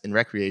that's in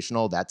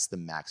recreational, that's the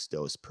max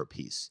dose per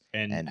piece.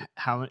 And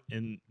how?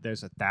 And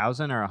there's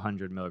 1,000 or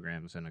 100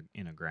 milligrams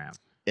in a gram.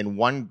 In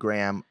 1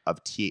 gram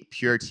of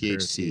pure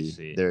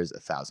THC, there's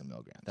 1,000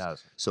 milligrams.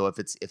 1,000. So if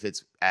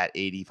it's at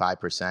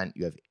 85%,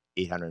 you have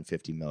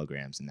 850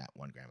 milligrams in that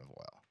 1 gram of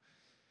oil.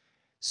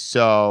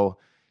 So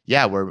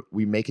we're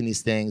making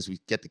these things. We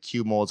get the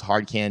cube molds,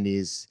 hard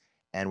candies,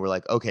 and we're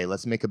like, okay,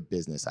 let's make a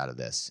business out of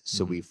this.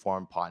 So we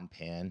formed Pot and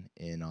Pan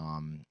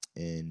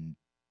in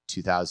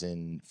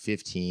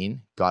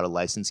 2015, got a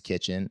licensed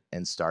kitchen,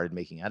 and started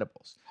making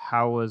edibles.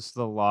 How was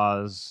the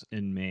laws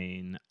in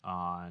Maine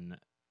on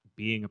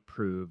being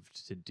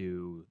approved to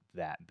do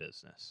that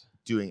business?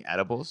 Doing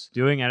edibles?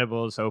 Doing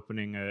edibles,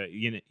 opening a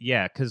unit.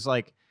 Yeah, because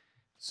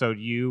so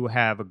you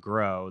have a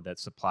grow that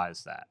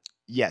supplies that.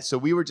 Yeah, so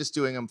we were just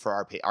doing them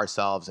for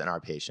ourselves and our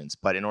patients.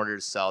 But in order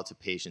to sell to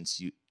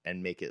patients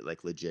and make it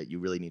like legit, you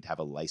really need to have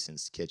a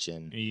licensed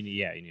kitchen. You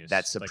need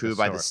that's approved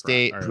by the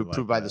state,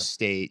 approved by the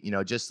state.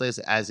 Just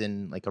as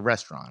in like a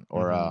restaurant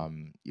or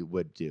you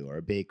would do, or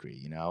a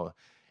bakery.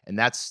 And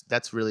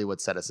that's really what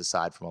set us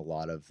aside from a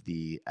lot of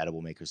the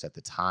edible makers at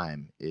the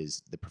time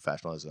is the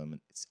professionalism.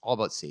 It's all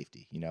about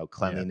safety.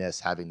 Cleanliness,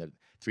 having the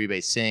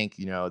 3-bay sink.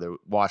 The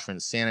wash,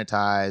 rinse,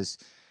 sanitize.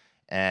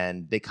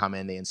 And they come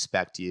in, they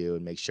inspect you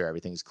and make sure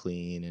everything's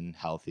clean and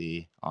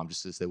healthy,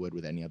 just as they would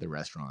with any other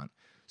restaurant.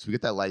 So we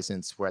get that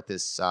license. We're at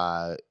this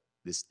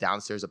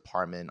downstairs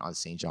apartment on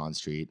St. John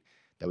Street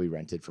that we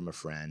rented from a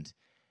friend.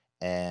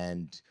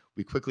 And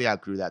we quickly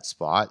outgrew that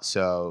spot.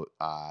 So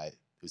it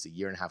was a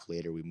year and a half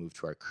later, we moved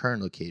to our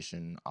current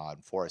location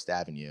on Forest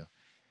Avenue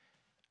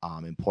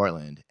in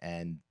Portland.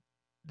 And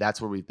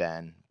that's where we've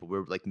been, but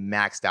we're like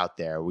maxed out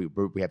there. We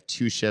have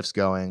 2 shifts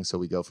going, so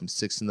we go from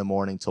 6 in the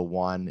morning till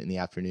 1 in the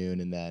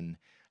afternoon, and then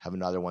have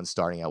another one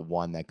starting at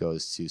 1 that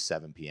goes to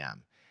 7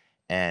 p.m.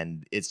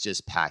 And it's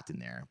just packed in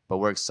there. But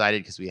we're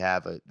excited because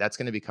that's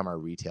going to become our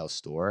retail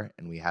store,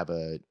 and we have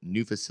a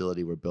new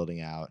facility we're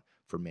building out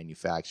for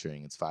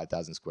manufacturing. It's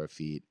 5,000 square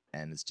feet,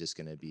 and it's just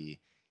going to be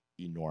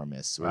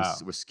enormous. Wow.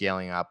 We're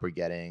scaling up. We're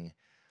getting.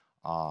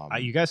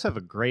 You guys have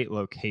a great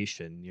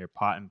location. Your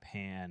Pot and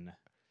Pan.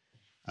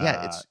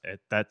 Yeah,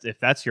 if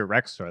that's your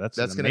rec store, that's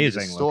an gonna be the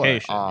amazing store.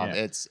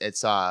 location.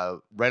 It's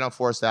right on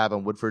Forest Ave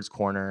on Woodford's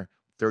Corner.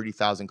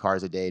 30,000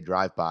 cars a day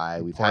drive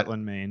by.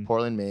 Portland, Maine.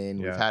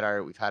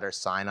 Yeah. We've had our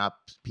sign up.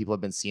 People have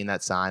been seeing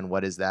that sign.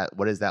 What is that?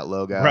 What is that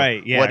logo?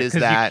 Right. Yeah. What is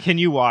that? Can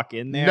you walk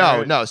in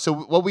there? No. So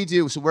what we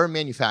do? So we're a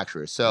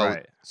manufacturer.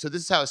 So this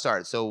is how it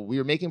started. So we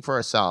were making for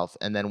ourselves,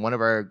 and then one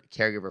of our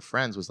caregiver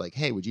friends was like,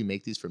 "Hey, would you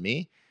make these for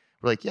me?"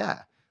 We're like,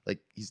 "Yeah." Like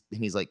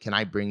he's like, "Can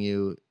I bring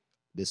you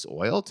this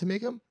oil to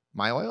make them?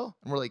 My oil?"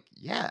 And we're like,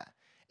 "Yeah."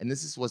 And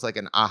this was like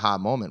an aha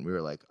moment. We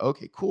were like,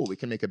 okay, cool. We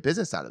can make a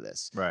business out of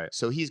this. Right.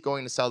 So he's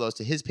going to sell those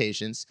to his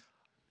patients.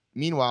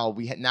 Meanwhile,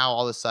 now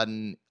all of a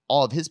sudden,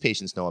 all of his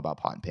patients know about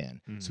Pot and Pan.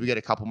 Mm-hmm. So we get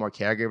a couple more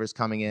caregivers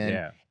coming in.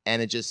 Yeah.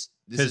 And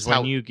Because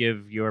when you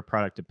give your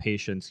product to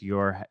patients,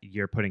 you're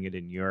putting it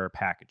in your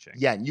packaging.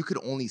 Yeah, and you could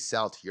only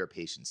sell to your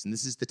patients. And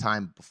this is the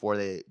time before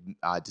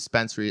all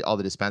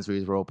the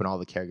dispensaries were open, all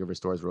the caregiver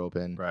stores were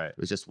open. Right. It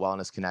was just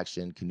Wellness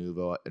Connection,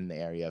 Canuvo in the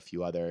area, a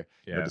few other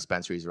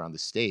dispensaries around the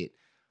state.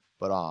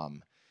 But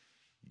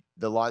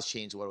the laws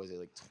changed. What was it,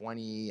 like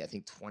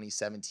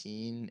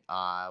 2017,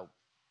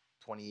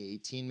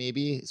 2018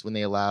 maybe is when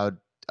they allowed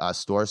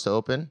stores to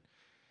open.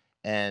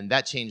 And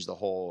that changed the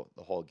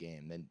whole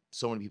game. Then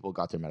so many people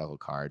got their medical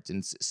cards, and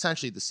it's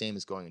essentially the same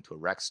as going into a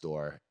rec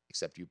store,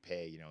 except you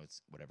pay,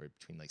 it's whatever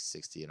between like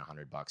 $60 and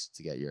 $100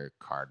 to get your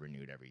card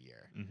renewed every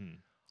year. Mm-hmm.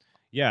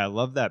 Yeah, I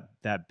love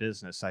that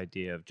business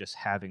idea of just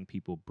having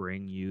people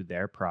bring you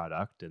their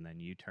product, and then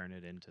you turn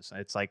it into.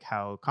 It's like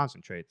how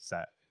concentrates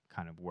that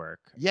kind of work.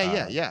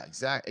 Yeah,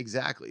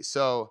 exactly.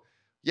 So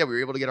yeah, we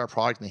were able to get our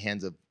product in the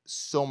hands of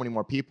so many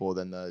more people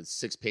than the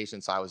 6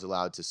 patients I was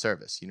allowed to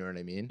service. You know what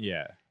I mean?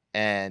 Yeah.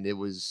 And it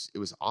was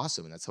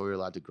awesome, and that's how we were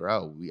allowed to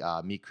grow. We,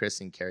 me,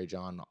 Chris, and Carrie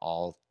John,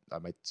 all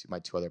my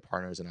 2 other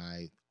partners, and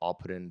I all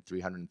put in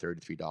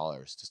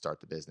 $333 to start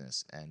the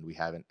business, and we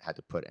haven't had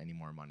to put any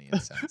more money in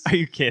since. Are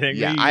you kidding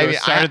Yeah, me? You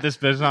started this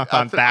business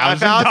on $1,000.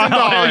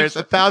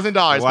 $1,000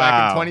 Wow.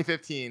 back in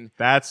 2015.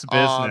 That's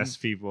business,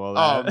 people.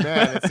 Oh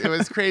man, it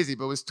was crazy,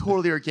 but it was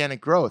totally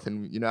organic growth,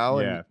 and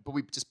but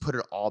we just put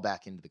it all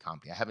back into the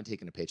company. I haven't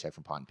taken a paycheck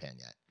from Pot and Pan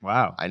yet.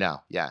 Wow. I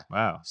know. Yeah.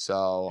 Wow.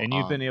 So and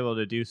you've been able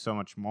to do so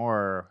much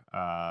more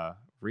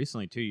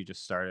recently too. You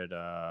just started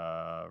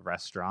a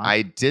restaurant.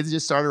 I did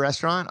just start a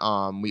restaurant.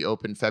 We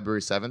opened February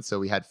 7th, so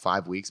we had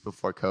 5 weeks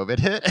before COVID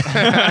hit.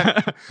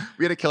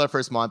 We had a killer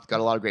first month. Got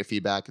a lot of great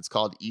feedback. It's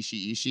called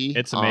Ishi Ishi.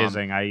 It's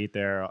amazing. I eat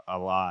there a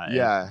lot.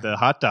 Yeah, the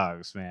hot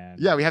dogs, man.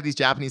 Yeah, we have these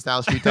Japanese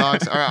style street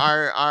dogs.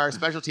 our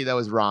specialty though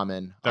is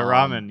ramen. The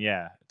ramen,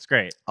 yeah, it's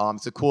great.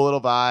 It's a cool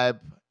little vibe,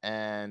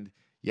 and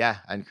yeah,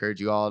 I encourage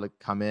you all to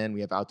come in.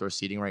 We have outdoor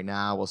seating right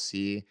now. We'll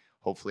see.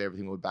 Hopefully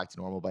everything will be back to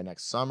normal by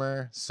next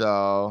summer.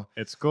 So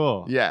it's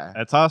cool. Yeah.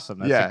 That's awesome.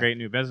 That's a great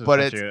new business.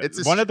 But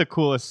it's one of the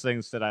coolest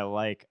things that I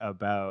like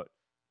about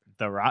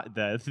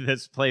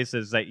this place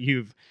is that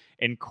you've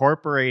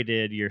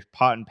incorporated your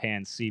Pot and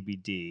Pan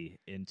CBD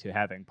into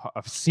having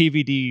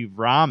CBD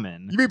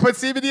ramen. You can put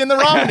CBD in the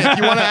ramen. If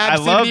you want to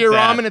add CBD to your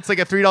ramen, it's like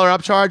a $3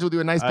 upcharge. We'll do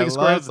a nice big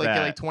squirt. It's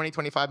like 20,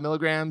 25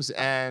 milligrams.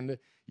 And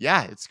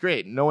yeah, it's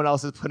great. No one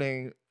else is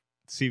putting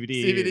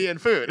CBD in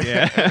food,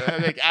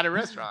 like at a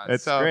restaurant.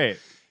 That's great.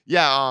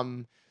 Yeah.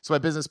 So my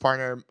business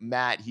partner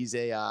Matt, he's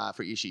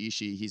for Ishi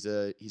Ishi. He's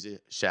a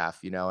chef,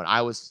 and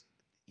I was,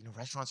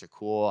 restaurants are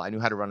cool. I knew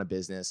how to run a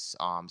business.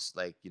 So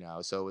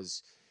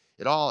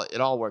it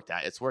all worked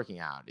out. It's working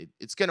out.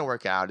 It's gonna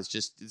work out.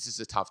 This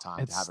is a tough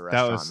time to have a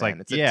restaurant.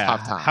 Man. It's a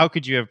tough time. How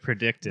could you have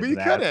predicted that? We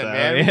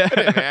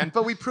couldn't, man.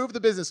 But we proved the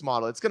business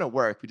model. It's gonna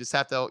work. We just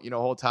have to,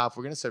 hold tough.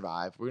 We're gonna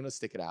survive. We're gonna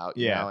stick it out.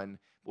 And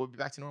we'll be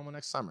back to normal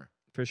next summer.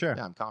 For sure.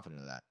 Yeah, I'm confident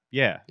of that.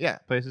 Yeah. Yeah.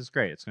 Place is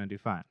great. It's going to do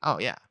fine. Oh,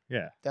 yeah.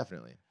 Yeah.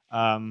 Definitely.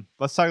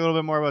 Let's talk a little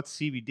bit more about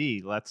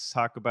CBD. Let's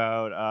talk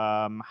about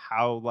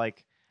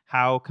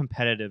how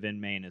competitive in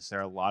Maine. Is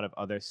there a lot of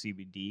other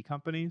CBD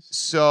companies?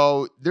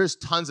 So there's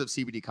tons of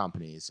CBD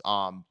companies.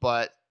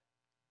 But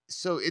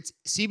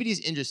CBD is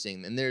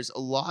interesting, and there's a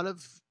lot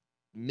of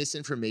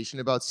misinformation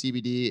about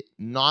CBD.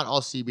 Not all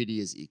CBD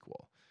is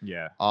equal.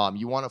 Yeah.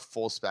 You want a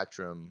full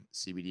spectrum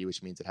CBD,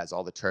 which means it has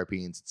all the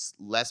terpenes. It's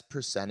less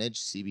percentage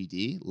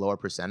CBD, lower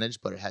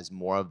percentage, but it has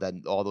more of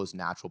all those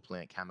natural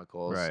plant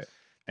chemicals. Right.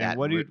 And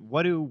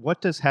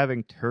what does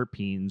having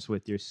terpenes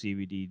with your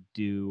CBD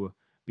do?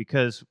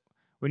 Because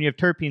when you have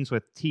terpenes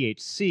with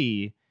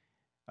THC,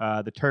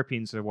 the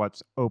terpenes are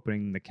what's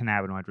opening the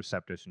cannabinoid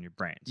receptors in your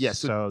brain. Yeah.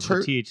 So the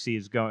THC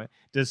is going.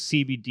 Does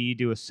CBD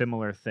do a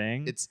similar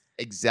thing? It's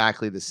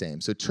exactly the same.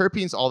 So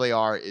terpenes, all they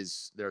are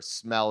is they're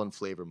smell and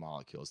flavor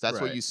molecules. That's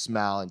what you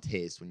smell and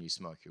taste when you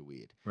smoke your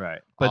weed.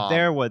 Right. But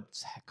they're what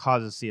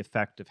causes the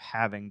effect of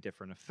having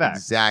different effects.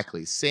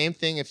 Exactly. Same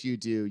thing if you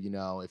do,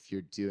 if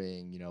you're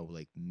doing,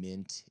 like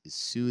mint is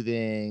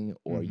soothing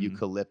or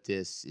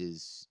eucalyptus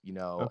is,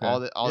 all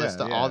this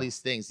stuff, all these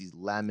things, these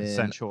lemon,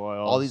 essential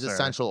oils, all these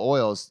essential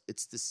oils,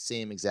 it's the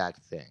same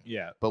exact thing.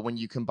 Yeah. But when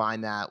you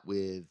combine that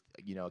with,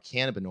 a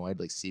cannabinoid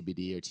like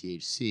CBD or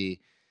THC,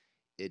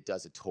 it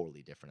does a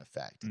totally different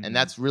effect. And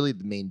that's really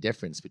the main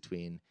difference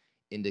between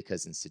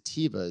indicas and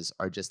sativas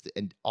are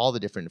and all the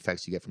different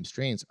effects you get from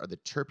strains are the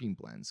terpene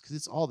blends, because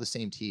it's all the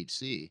same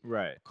THC,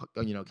 right?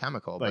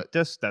 Chemical. Like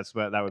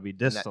that would be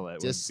distillate.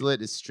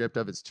 Distillate is stripped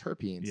of its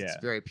terpenes. Yeah. It's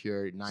very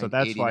pure. So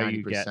that's why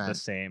you get the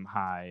same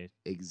high.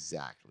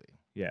 Exactly.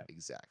 Yeah.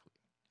 Exactly.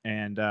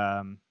 And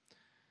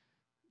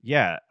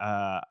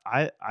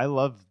I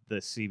love the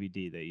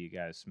CBD that you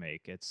guys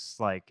make. It's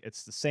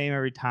the same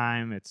every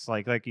time. It's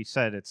like you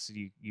said, it's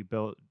you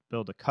build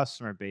a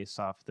customer base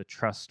off the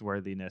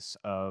trustworthiness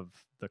of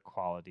the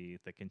quality,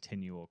 the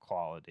continual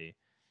quality.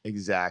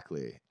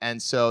 Exactly.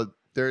 And so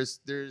there's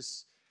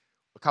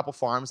a couple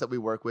farms that we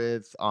work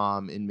with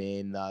in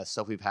Maine. The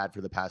stuff we've had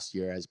for the past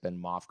year has been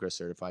MOFGRA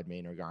certified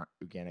Maine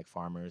Organic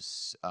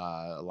Farmers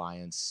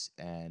Alliance,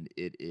 and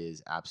it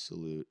is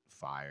absolute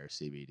fire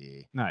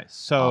CBD. Nice.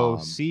 So Um,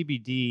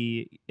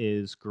 CBD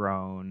is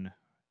grown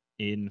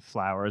in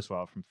flower as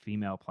well from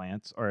female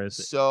plants, or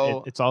is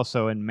So- it's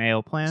also in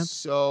male plants?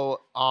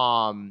 So,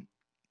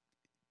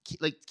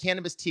 like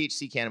cannabis,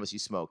 THC cannabis you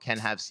smoke can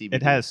have CBD.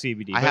 It has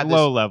CBD, I but have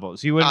low this-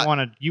 levels. You wouldn't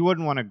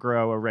want to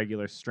grow a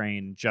regular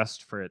strain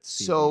just for its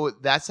CBD. So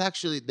that's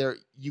actually there.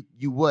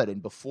 You would,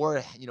 and before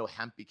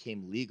hemp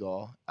became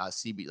legal,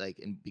 CBD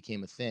and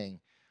became a thing,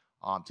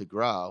 to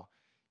grow.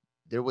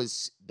 There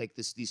was like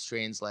these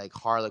strains like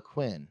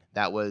Harlequin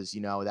that was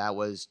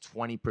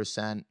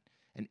 20%,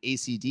 and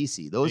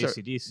ACDC.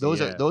 AC/DC,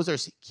 Those are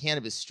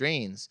cannabis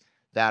strains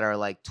that are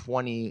like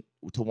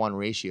 20-to-1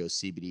 ratio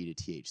CBD to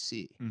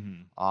THC.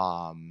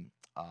 Mhm.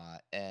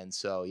 And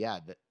so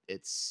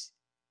it's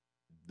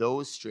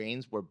those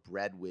strains were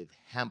bred with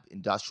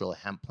industrial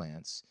hemp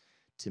plants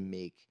to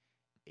make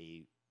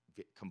a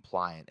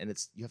compliant, and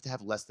you have to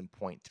have less than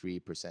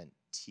 0.3%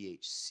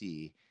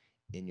 THC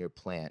in your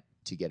plant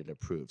to get it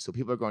approved. So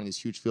people are growing these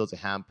huge fields of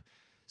hemp.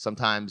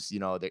 Sometimes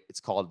it's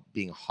called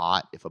being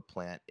hot if a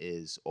plant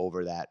is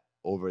over that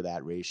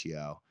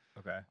ratio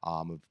Okay.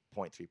 of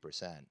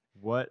 0.3%.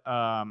 What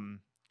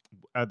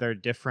are there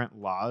different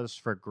laws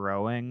for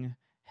growing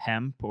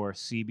hemp or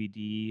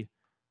CBD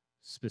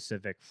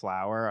specific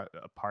flower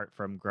apart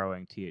from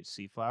growing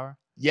THC flower?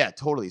 Yeah,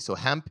 totally. So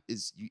hemp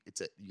is you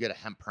get a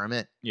hemp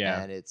permit,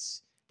 Yeah. and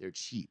they're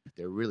cheap.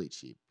 They're really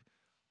cheap,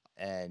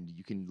 and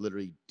you can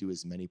literally do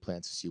as many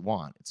plants as you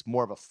want. It's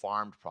more of a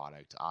farmed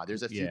product.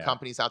 There's a few Yeah.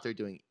 companies out there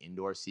doing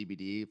indoor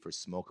CBD for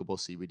smokable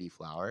CBD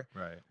flower,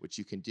 Right. which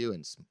you can do,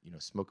 and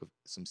smoke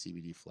some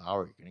CBD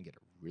flower. You're gonna get a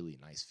really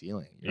nice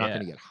feeling. You're not Yeah.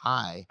 gonna get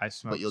high. I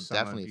smoked you'll some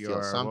definitely of feel your,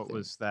 What something.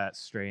 was that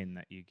strain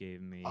that you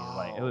gave me?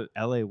 Like it Oh. was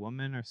LA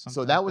Woman or something.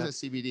 So that like wasn't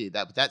CBD.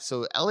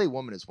 So LA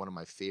Woman is one of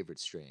my favorite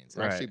strains.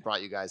 I actually Right.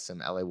 brought you guys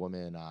some LA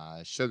Woman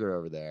sugar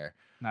over there.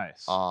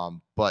 nice.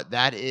 But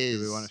that is.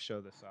 Do we want to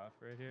show this off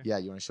right here? Yeah,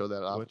 you want to show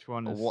that off? Which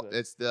one is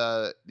It's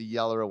the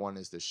yellower one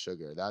is the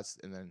sugar. That's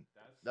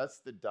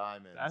the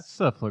diamonds. that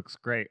stuff looks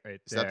great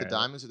right Is there. that the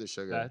diamonds or the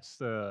sugar? That's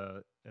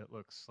the. It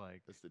looks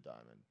like That's the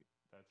diamond.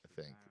 that's I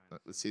the think.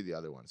 diamond. Let's see the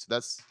other one. So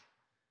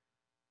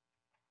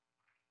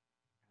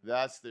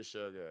that's the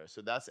sugar.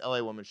 So that's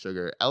LA Woman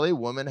sugar. LA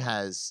Woman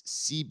has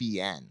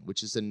CBN,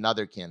 which is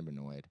another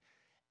cannabinoid,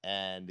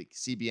 and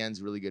CBN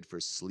is really good for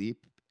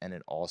sleep, and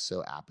it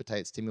also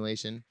appetite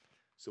stimulation.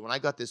 So when I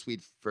got this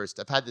weed first,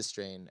 I've had this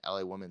strain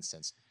LA Woman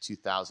since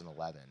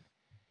 2011,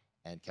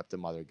 and kept the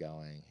mother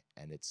going,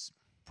 and it's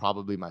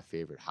probably my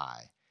favorite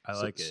high. I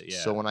like it. Yeah.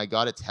 So when I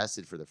got it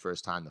tested for the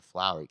first time, the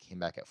flower, it came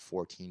back at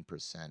 14%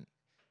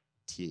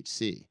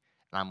 THC.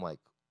 And I'm like,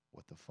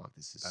 what the fuck?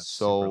 This is That's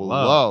so super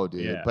low. low,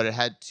 dude. Yeah. But it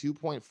had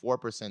 2.4%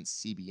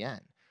 CBN.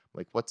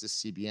 Like, what's a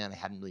CBN? I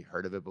hadn't really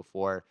heard of it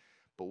before.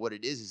 But what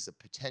it is a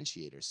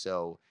potentiator.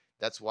 So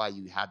that's why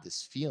you have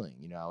this feeling,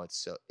 it's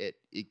so it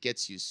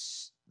gets you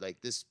like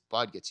this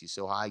bud gets you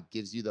so high,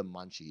 gives you the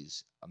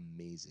munchies.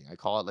 Amazing. I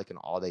call it like an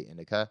all-day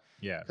indica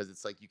yeah. because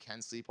it's like you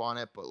can sleep on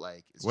it, but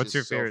like it's What's just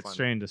your so favorite fun.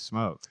 strain to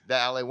smoke? The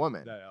LA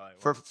Woman. The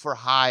LA For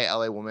high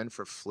LA Woman,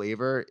 for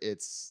flavor,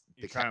 it's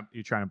you trying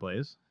to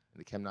blaze?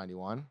 the Chem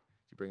 91. Did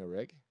you bring a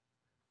rig?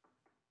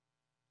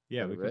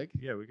 Yeah, Got a we rig?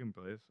 can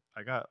blaze.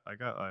 I got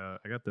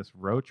this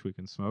roach we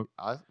can smoke.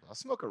 I'll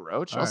smoke a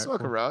roach. All I'll right, smoke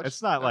cool. a roach.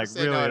 It's not Never like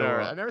say really no to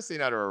a- I've never seen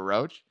no to a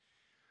roach.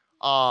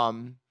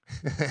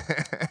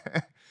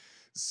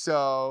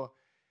 So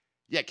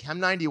yeah, Chem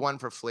 91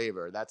 for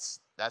flavor. That's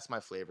my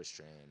flavor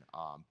strain.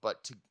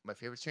 But my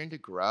favorite strain to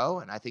grow,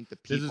 and I think the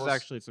people. This is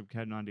actually some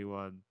Chem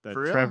 91 that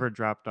For real? Trevor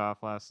dropped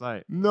off last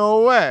night.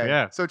 No way.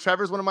 Yeah. So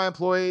Trevor's one of my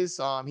employees.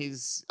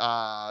 He's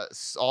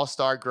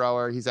all-star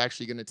grower. He's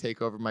actually going to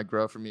take over my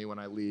grow for me when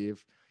I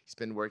leave. He's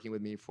been working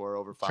with me for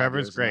over 5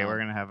 Trevor's years great. now. We're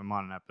gonna have him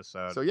on an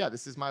episode. So yeah,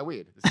 this is my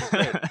weed. This is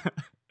great.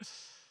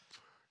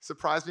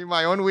 Surprised me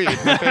my own weed.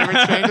 My favorite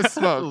strain to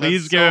smoke.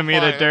 Lee's That's giving me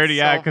funny. the dirty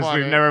That's eye because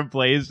funny. we've never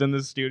blazed in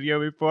the studio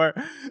before.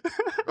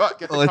 Oh,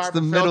 get the Well, it's the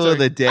carbon middle filter. of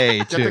the day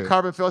Get the too.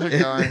 carbon filter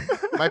going.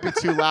 Might be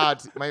too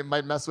loud.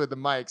 Might mess with the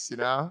mics.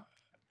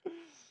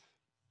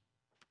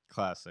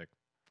 Classic.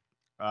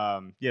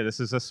 Yeah, this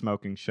is a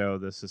smoking show.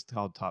 This is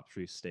called Top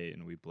Tree State,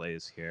 and we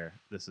blaze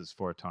here. This is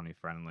 420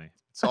 friendly.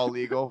 It's all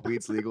legal.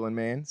 Weed's legal in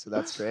Maine, so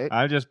that's great.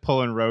 I'm just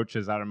pulling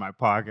roaches out of my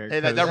pocket. Hey,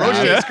 that 'cause- roach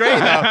is great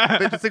though.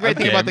 But that's the great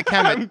I'm thing about the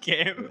chem. I'm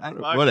game.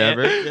 Fuck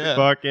Whatever. it. Yeah.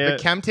 Fuck The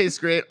it. chem tastes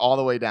great all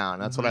the way down.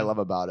 That's what I Mhm. love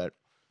about it.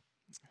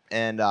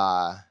 And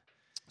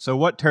So,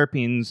 what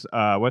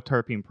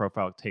terpene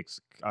profile takes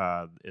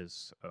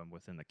is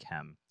within the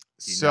chem?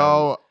 Do you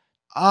so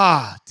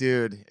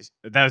dude,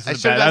 That's I a,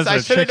 should that's a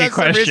have tricky done some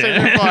question.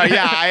 research before.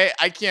 Yeah,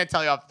 I can't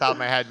tell you off the top of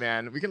my head,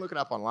 man. We can look it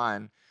up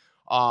online.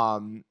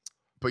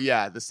 But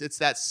yeah, it's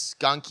that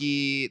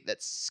skunky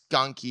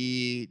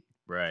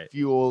Right.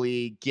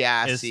 fuely,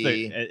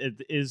 gassy.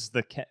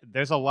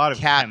 There's a lot of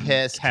Cat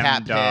piss,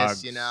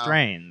 dog you know?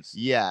 strains.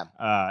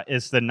 Yeah.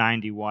 Is the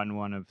 91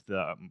 one of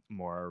the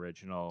more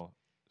original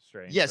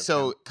strains? Yeah, of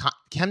so Chem?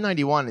 Chem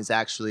 91 is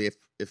actually,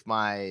 if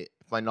my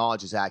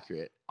knowledge is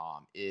accurate,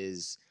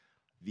 is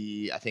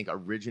the, I think,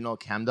 original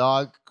Chem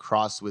Dog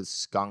crossed with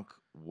Skunk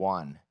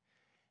 1.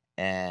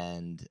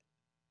 And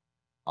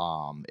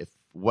if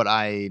what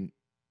I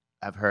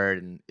have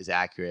heard and is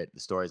accurate, the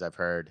stories I've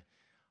heard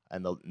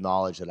and the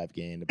knowledge that I've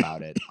gained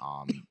about it,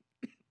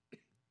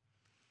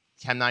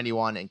 Chem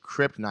 91 and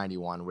Crypt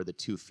 91 were the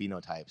two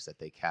phenotypes that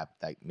they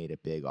kept that made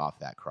it big off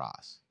that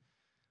cross.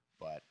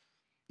 But,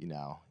 you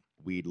know,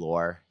 weed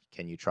lore,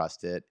 can you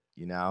trust it?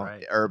 You know,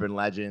 Right. Urban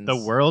legends. The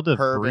world of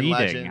urban breeding,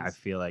 legends. I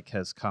feel like,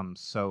 has come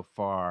so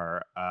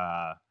far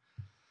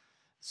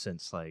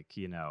since, like,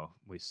 you know,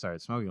 we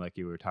started smoking, like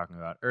you were talking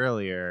about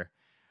earlier.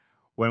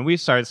 When we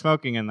started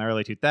smoking in the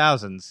early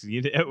 2000s,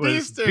 it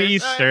was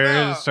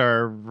Beasters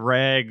or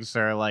Regs,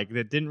 or like,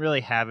 that didn't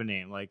really have a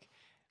name.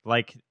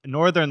 Like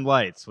Northern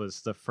Lights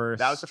was the first.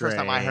 That was the first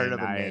time I heard of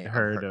a I name. had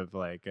heard of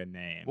like a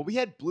name. Well, we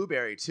had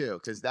Blueberry too,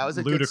 because that was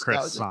a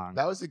Ludicrous song.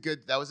 That was a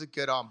good.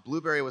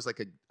 Blueberry was like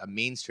a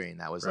main strain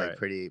that was like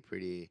Right.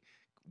 pretty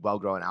well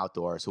grown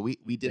outdoor. So we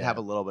did Yeah. have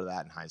a little bit of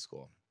that in high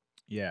school.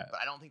 Yeah. But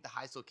I don't think the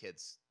high school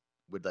kids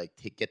would like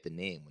get the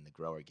name when the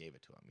grower gave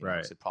it to them. You Right.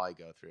 know? So it'd probably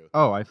go through.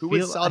 Oh, I Who feel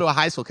would sell to a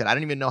high school kid? I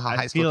don't even know how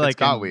high school kids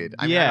got weed.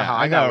 I mean, I know how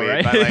I got weed,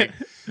 right? but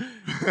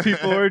like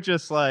People were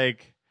just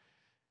like,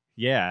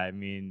 yeah, I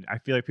mean, I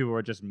feel like people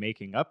were just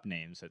making up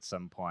names at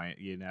some point.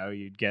 You know,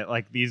 you'd get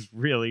like these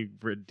really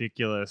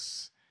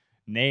ridiculous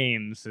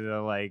names that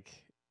are like,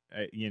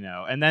 you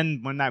know, and then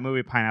when that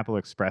movie Pineapple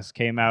Express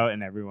came out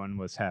and everyone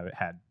was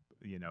had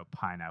you know,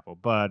 pineapple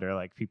bud, or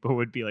like people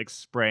would be like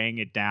spraying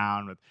it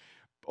down with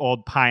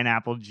old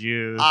pineapple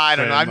juice. I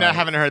don't know. and, I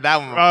haven't heard that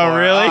one before. Oh,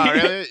 really? Oh,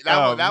 really?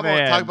 That one,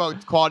 man. talk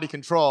about quality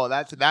control.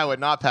 That would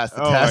not pass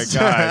the Oh test.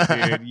 my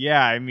god, dude.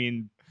 Yeah, I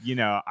mean, you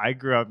know, I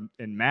grew up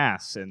in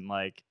Mass, and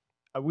like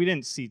we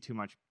didn't see too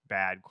much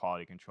bad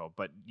quality control,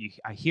 but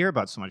I hear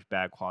about so much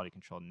bad quality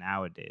control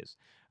nowadays.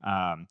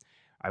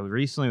 I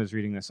recently was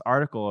reading this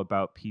article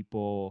about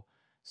people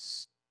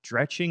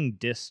stretching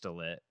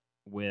distillate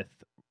with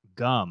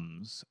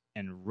gums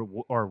and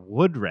or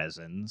wood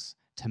resins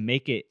to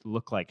make it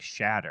look like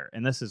shatter.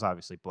 And this is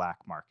obviously black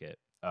market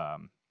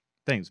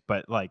things,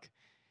 but like,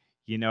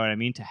 you know what I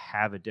mean? To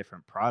have a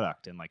different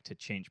product and like to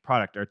change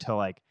product, or to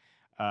like,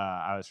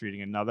 I was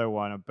reading another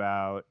one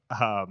about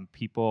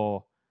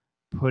people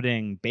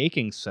putting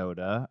baking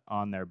soda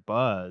on their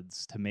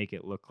buds to make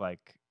it look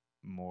like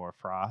more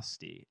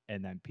frosty,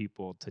 and then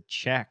people to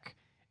check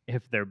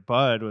if their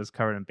bud was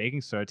covered in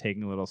baking soda,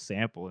 taking a little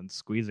sample and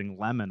squeezing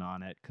lemon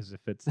on it, because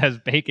if it has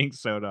baking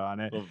soda on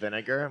it, little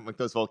vinegar, like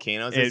those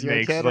volcanoes. it as you're a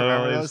makes kid.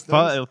 Remember those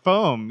those things?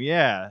 foam.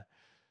 Yeah.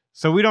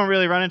 So we don't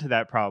really run into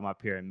that problem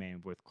up here in Maine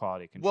with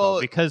quality control,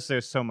 Well, because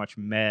there's so much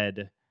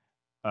med.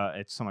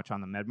 It's so much on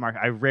the med market.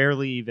 I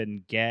rarely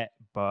even get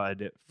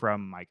bud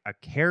from like a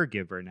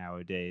caregiver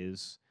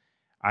nowadays.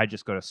 I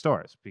just go to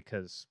stores,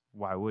 because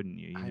why wouldn't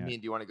you? I mean,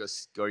 do you want to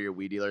go to your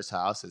weed dealer's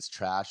house? It's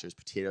trash. There's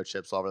potato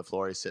chips all over the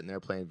floor. He's sitting there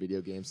playing video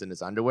games in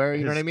his underwear.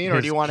 You know what I mean?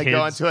 Or do you want to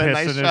go into a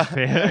nice shop?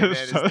 And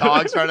his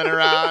dog's running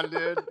around,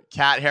 dude.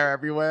 Cat hair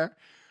everywhere.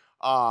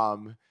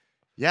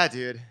 Yeah,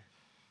 dude.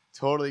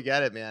 Totally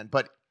get it, man.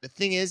 But the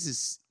thing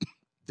is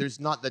there's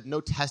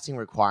no testing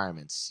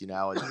requirements. You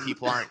know,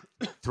 people aren't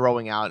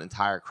throwing out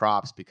entire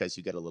crops because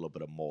you get a little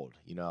bit of mold.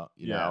 You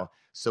know.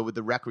 So with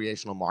the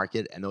recreational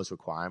market and those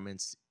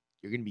requirements,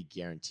 you're going to be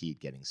guaranteed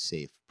getting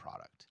safe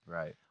product.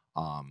 Right.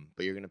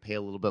 But you're going to pay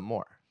a little bit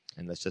more,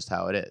 and that's just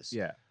how it is.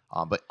 Yeah.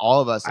 But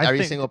all of us, I every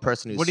think- single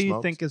person who's What do you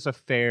smoked- think is a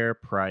fair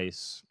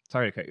price?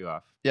 Sorry to cut you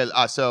off.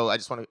 Yeah. So I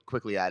just want to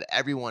quickly add,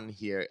 everyone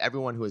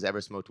who has ever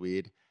smoked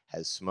weed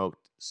has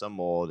smoked some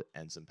mold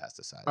and some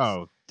pesticides.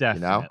 Oh,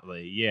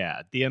 definitely.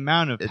 Yeah. The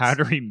amount of It's-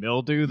 powdery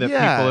mildew that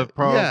Yeah, people have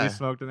probably yeah.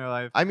 smoked in their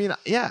life. I mean,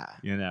 yeah.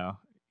 You know.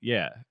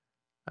 Yeah.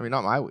 I mean,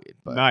 not my weed,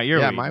 but Not your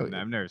yeah, weed. my weed.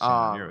 I've never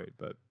seen your weed,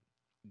 but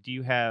do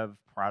you have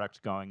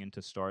product going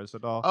into stores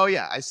at all? Oh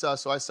yeah, I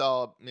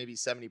sell maybe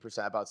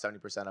 70%, about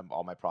 70% of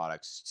all my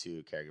products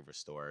to caregiver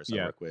stores.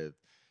 Yeah. I work with,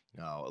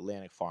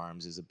 Atlantic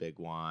Farms is a big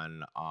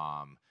one.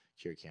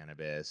 Cure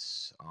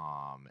Cannabis,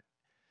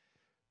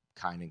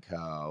 Kind &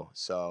 Co.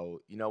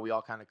 So we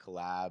all kind of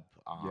collab.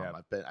 Yeah.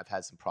 I've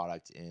had some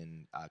product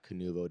in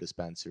Canuvo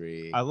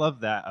dispensary. I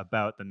love that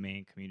about the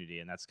Maine community,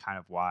 and that's kind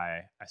of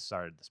why I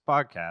started this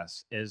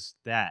podcast, is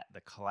that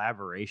the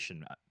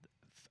collaboration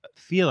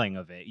feeling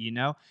of it,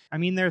 I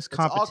mean, there's It's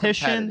all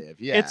competition.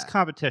 competitive, yeah. It's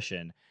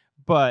competition,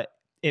 but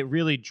it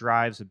really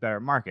drives a better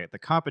market. The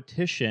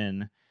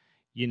competition,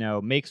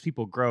 makes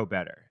people grow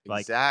better.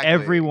 Like Exactly.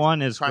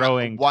 everyone is Trying to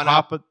growing one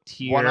up top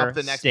tier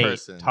the next state,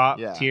 person. top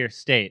Yeah. tier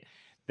state.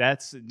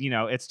 That's,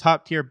 it's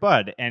top tier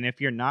bud. And if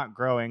you're not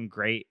growing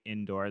great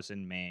indoors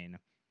in Maine,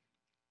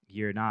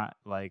 you're not,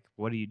 like,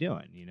 what are you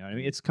doing? You know what I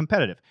mean? It's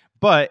competitive,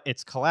 but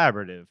it's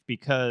collaborative,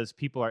 because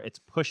it's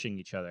pushing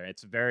each other.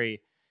 It's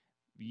very,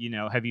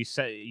 have you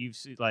said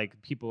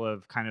like people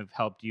have kind of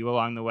helped you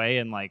along the way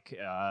and like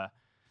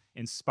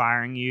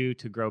inspiring you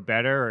to grow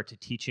better or to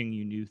teaching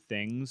you new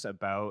things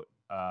about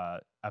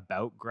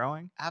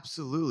growing?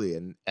 Absolutely.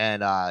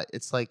 And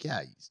it's like,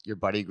 yeah, your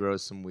buddy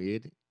grows some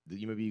weed.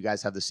 Maybe you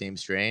guys have the same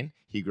strain.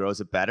 He grows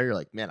it better. You're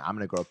like, man, I'm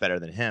gonna grow it better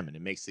than him, and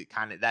it makes it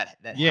kind of that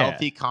Yeah.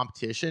 healthy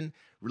competition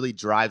really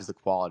drives the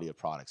quality of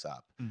products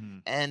up. Mm-hmm.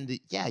 And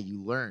yeah,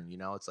 you learn.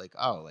 It's like,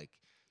 oh, like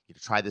you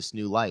try this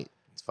new light.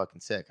 It's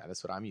fucking sick.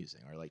 That's what I'm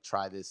using. Or like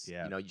try this.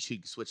 Yeah. You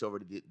should switch over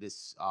to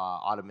this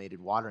automated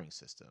watering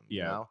system.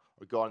 Yeah.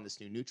 Or go on this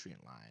new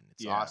nutrient line.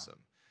 It's Yeah. awesome.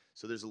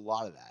 So there's a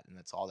lot of that, and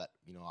that's all that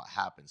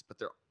happens. But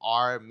there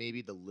are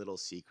maybe the little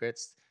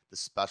secrets, the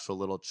special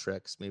little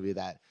tricks, maybe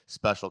that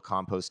special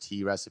compost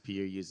tea recipe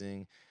you're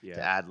using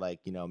to add, like,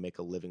 make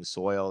a living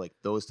soil, like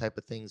those type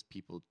of things.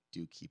 People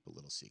do keep a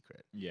little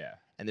secret. Yeah.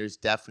 And there's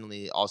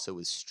definitely also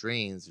with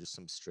strains, there's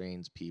some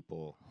strains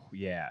people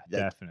Yeah, that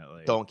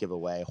definitely don't give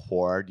away,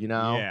 hoard.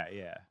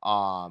 Yeah.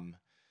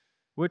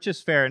 Which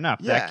is fair enough.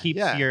 Yeah, That keeps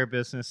yeah. your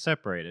business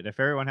separated. If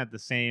everyone had the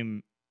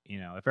same,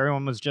 if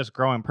everyone was just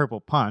growing Purple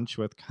Punch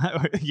with, kind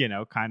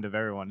of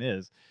everyone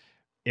is,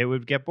 it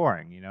would get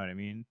boring. You know what I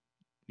mean?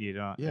 You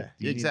don't. Yeah,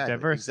 you need exactly,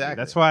 diversity. exactly.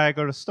 That's why I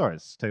go to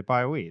stores to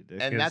buy weed.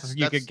 And Because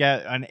you could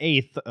get an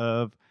eighth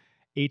of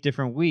 8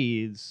 different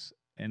weeds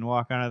and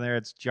walk out of there.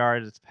 It's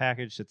jarred, it's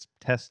packaged, it's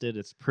tested,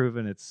 it's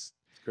proven, it's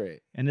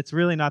great. and it's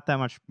really not that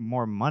much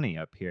more money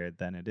up here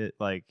than it is,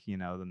 like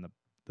than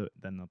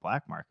the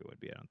black market would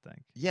be. I don't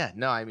think. Yeah,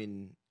 no, I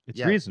mean, It's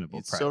yeah, reasonable.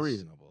 It's price so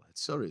reasonable.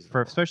 It's so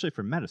reasonable. especially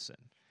for medicine.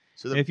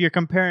 So If you're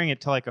comparing it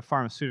to like a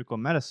pharmaceutical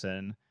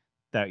medicine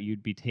that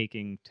you'd be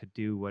taking to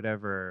do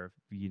whatever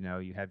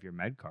you have your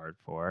med card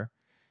for,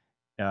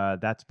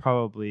 that's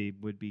probably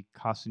would be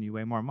costing you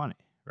way more money,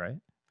 right?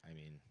 I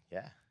mean,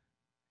 yeah.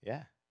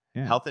 Yeah.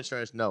 Health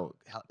insurance, no.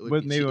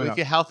 Well, maybe we're If not-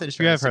 your health have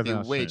insurance would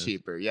health be way insurance.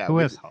 cheaper. Yeah. Who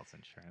has health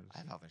insurance? I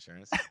have health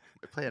insurance. I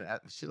play a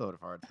shitload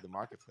of hard to the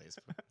marketplace.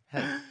 But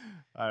hey,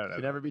 I don't know.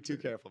 you never be too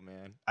careful,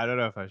 man. I don't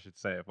know if I should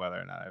say whether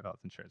or not I have health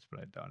insurance,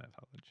 but I don't have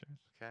health insurance.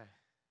 Okay.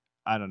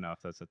 I don't know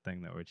if that's a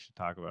thing that we should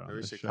talk about on Maybe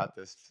we this should show. cut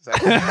this.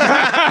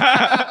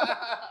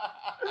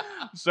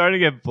 I'm starting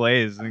to get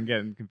blazed and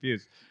getting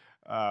confused.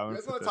 You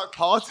guys want to talk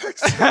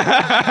politics?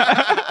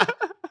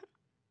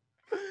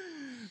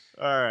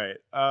 All right.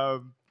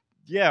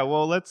 Yeah,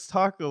 well, let's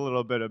talk a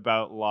little bit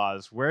about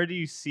laws. Where do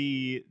you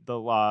see the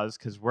laws?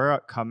 Because we're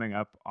coming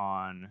up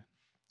on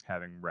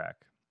having rec.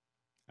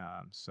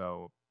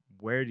 So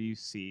where do you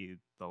see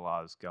the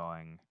laws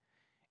going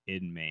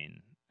in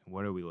Maine?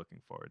 What are we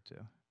looking forward to?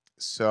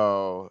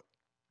 So,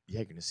 yeah,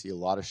 you're going to see a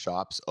lot of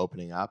shops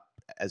opening up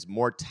as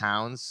more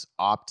towns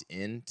opt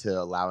in to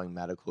allowing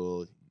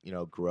medical,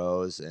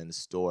 grows and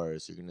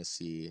stores. You're going to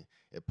see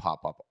it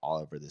pop up all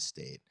over the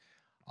state.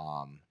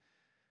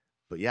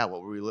 But yeah,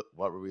 what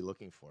were we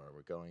looking for?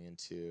 We're going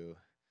into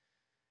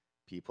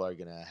people are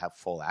going to have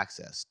full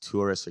access.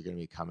 Tourists are going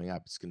to be coming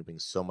up. It's going to bring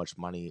so much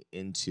money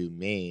into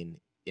Maine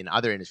in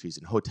other industries,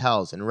 in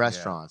hotels, in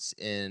restaurants,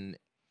 in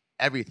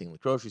everything,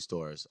 like grocery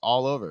stores,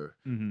 all over.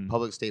 Mm-hmm.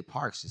 Public state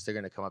parks, they're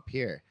going to come up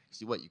here.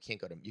 See what you can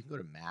go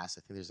to Mass.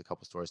 I think there's a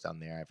couple stores down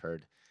there. I've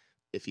heard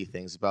iffy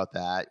things about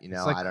that.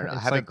 I don't know. I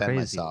haven't been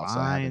myself, so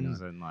I haven't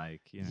known. And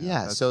like,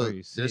 Yeah, that's so what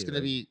you there's see, going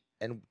to be,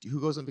 and who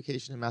goes on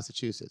vacation in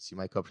Massachusetts? You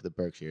might go up to the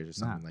Berkshires or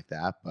something like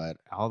that, but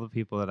all the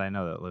people that I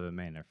know that live in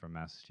Maine are from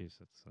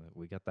Massachusetts. So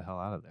we got the hell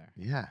out of there.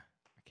 yeah.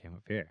 I came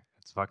up here.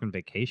 It's fucking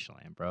vacation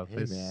land, bro. Hey,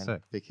 This is man,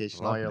 sick.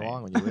 vacation Love all year Maine.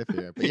 long when you live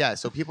here. But yeah,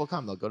 so people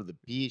come. They'll go to the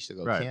beach. They'll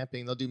go Right.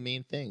 camping. They'll do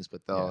Maine things,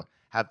 but they'll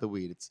have the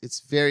weed. It's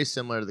very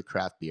similar to the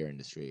craft beer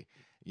industry.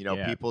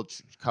 Yeah. People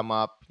come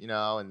up,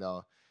 and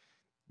they'll,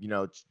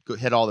 go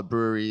hit all the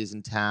breweries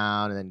in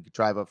town, and then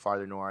drive up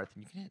farther north.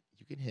 And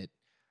you can hit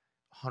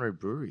 100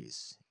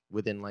 breweries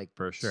within like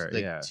For sure,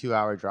 like yeah.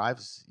 2-hour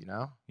drives.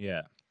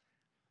 Yeah.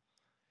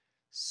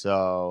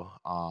 So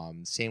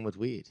same with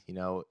weed,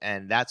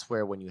 and that's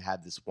where when you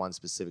have this one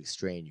specific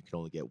strain, you can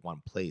only get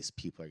one place.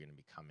 People are going to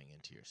be coming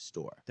into your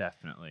store.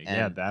 Definitely.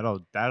 And- yeah,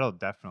 that'll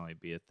definitely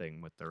be a thing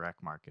with the rec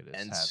market is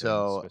And having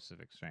so,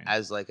 specific strains.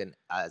 As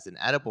an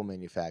edible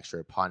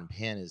manufacturer, Pot and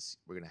Pan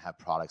we're going to have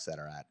products that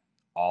are at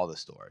all the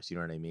stores. You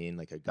know what I mean?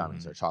 Like our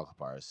gummies, Mhm. our chocolate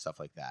bars, stuff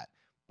like that.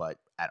 But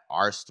at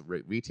our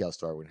retail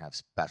store, we're going to have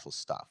special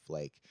stuff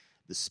like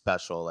the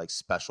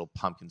special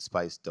pumpkin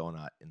spice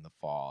donut in the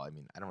fall. I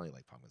mean, I don't really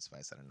like pumpkin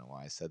spice. I don't know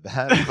why I said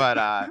that, but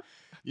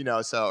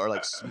or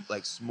like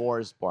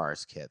s'mores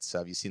bars kits. So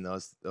have you seen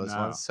those No.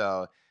 ones?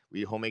 So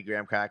we homemade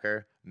graham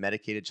cracker,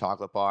 medicated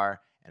chocolate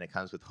bar, and it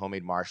comes with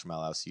homemade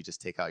marshmallow. So you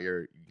just take out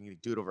you can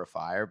do it over a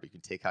fire, but you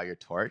can take out your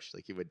torch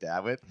like you would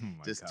dab with. Oh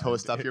my Just God,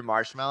 toast up dude. your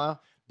marshmallow.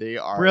 They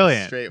are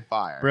Brilliant. straight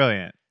fire.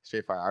 Brilliant.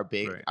 Straight fire.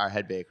 Brilliant. Our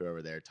head baker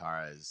over there,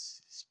 Tara,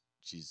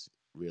 she's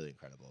really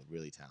incredible,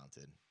 really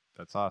talented.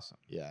 That's awesome.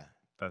 Yeah.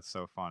 That's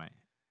so funny.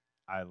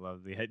 I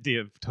love the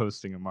idea of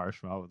toasting a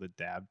marshmallow with a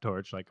dab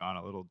torch, like on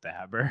a little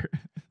dabber.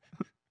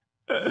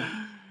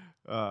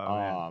 Oh,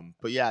 man.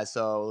 But yeah,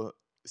 so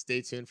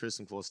stay tuned for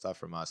some cool stuff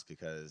from us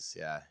because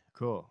yeah,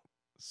 Cool.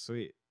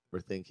 Sweet. we're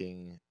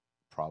thinking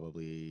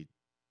probably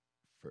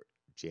for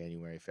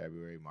January,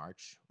 February,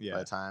 March Yeah. by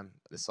the time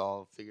this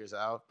all figures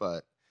out.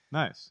 But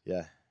Nice.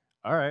 yeah.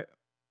 All right.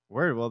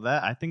 Word. Well,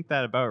 I think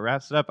that about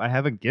wraps it up. I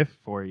have a gift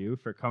for you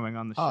for coming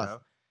on the Oh.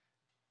 show.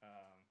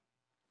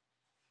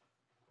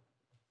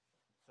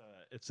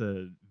 It's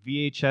a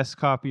VHS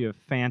copy of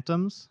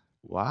Phantoms.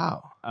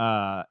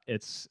 Wow.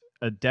 It's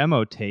a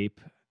demo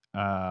tape.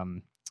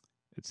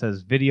 It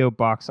says video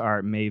box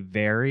art may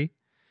vary.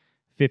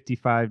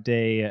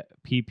 55-day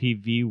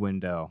PPV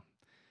window.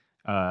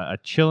 A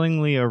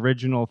chillingly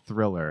original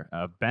thriller.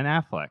 Ben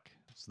Affleck.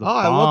 It's the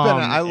I love Ben.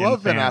 bomb I in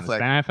love Ben Phantoms. Affleck.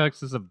 Ben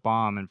Affleck is a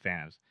bomb in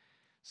Phantoms.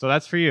 So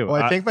that's for you.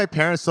 Well, I think my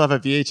parents still have a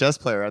VHS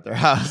player at their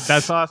house.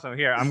 That's awesome.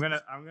 Here, I'm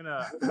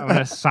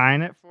gonna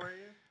sign it for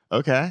you.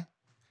 Okay.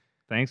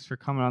 Thanks for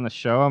coming on the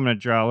show. I'm gonna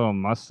draw a little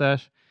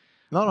mustache.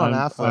 Not on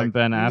On Affleck.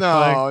 Ben Affleck.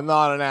 No,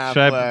 not on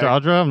Affleck. I'll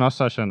draw a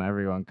mustache on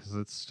everyone because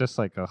it's just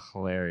like a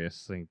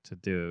hilarious thing to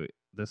do.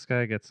 This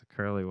guy gets a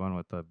curly one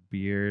with a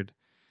beard.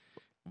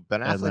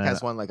 Ben And Affleck then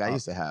has one like I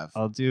used to have.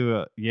 I'll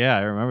do. Yeah,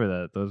 I remember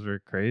that. Those were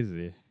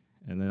crazy.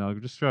 And then I'll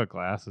just draw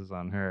glasses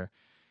on her,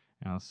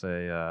 and I'll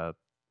say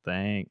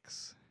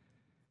thanks.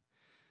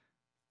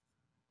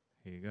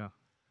 Here you go.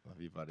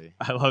 Love you, buddy.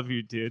 I love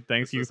you, dude.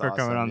 Thanks This you is for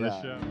coming on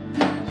awesome, the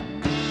show.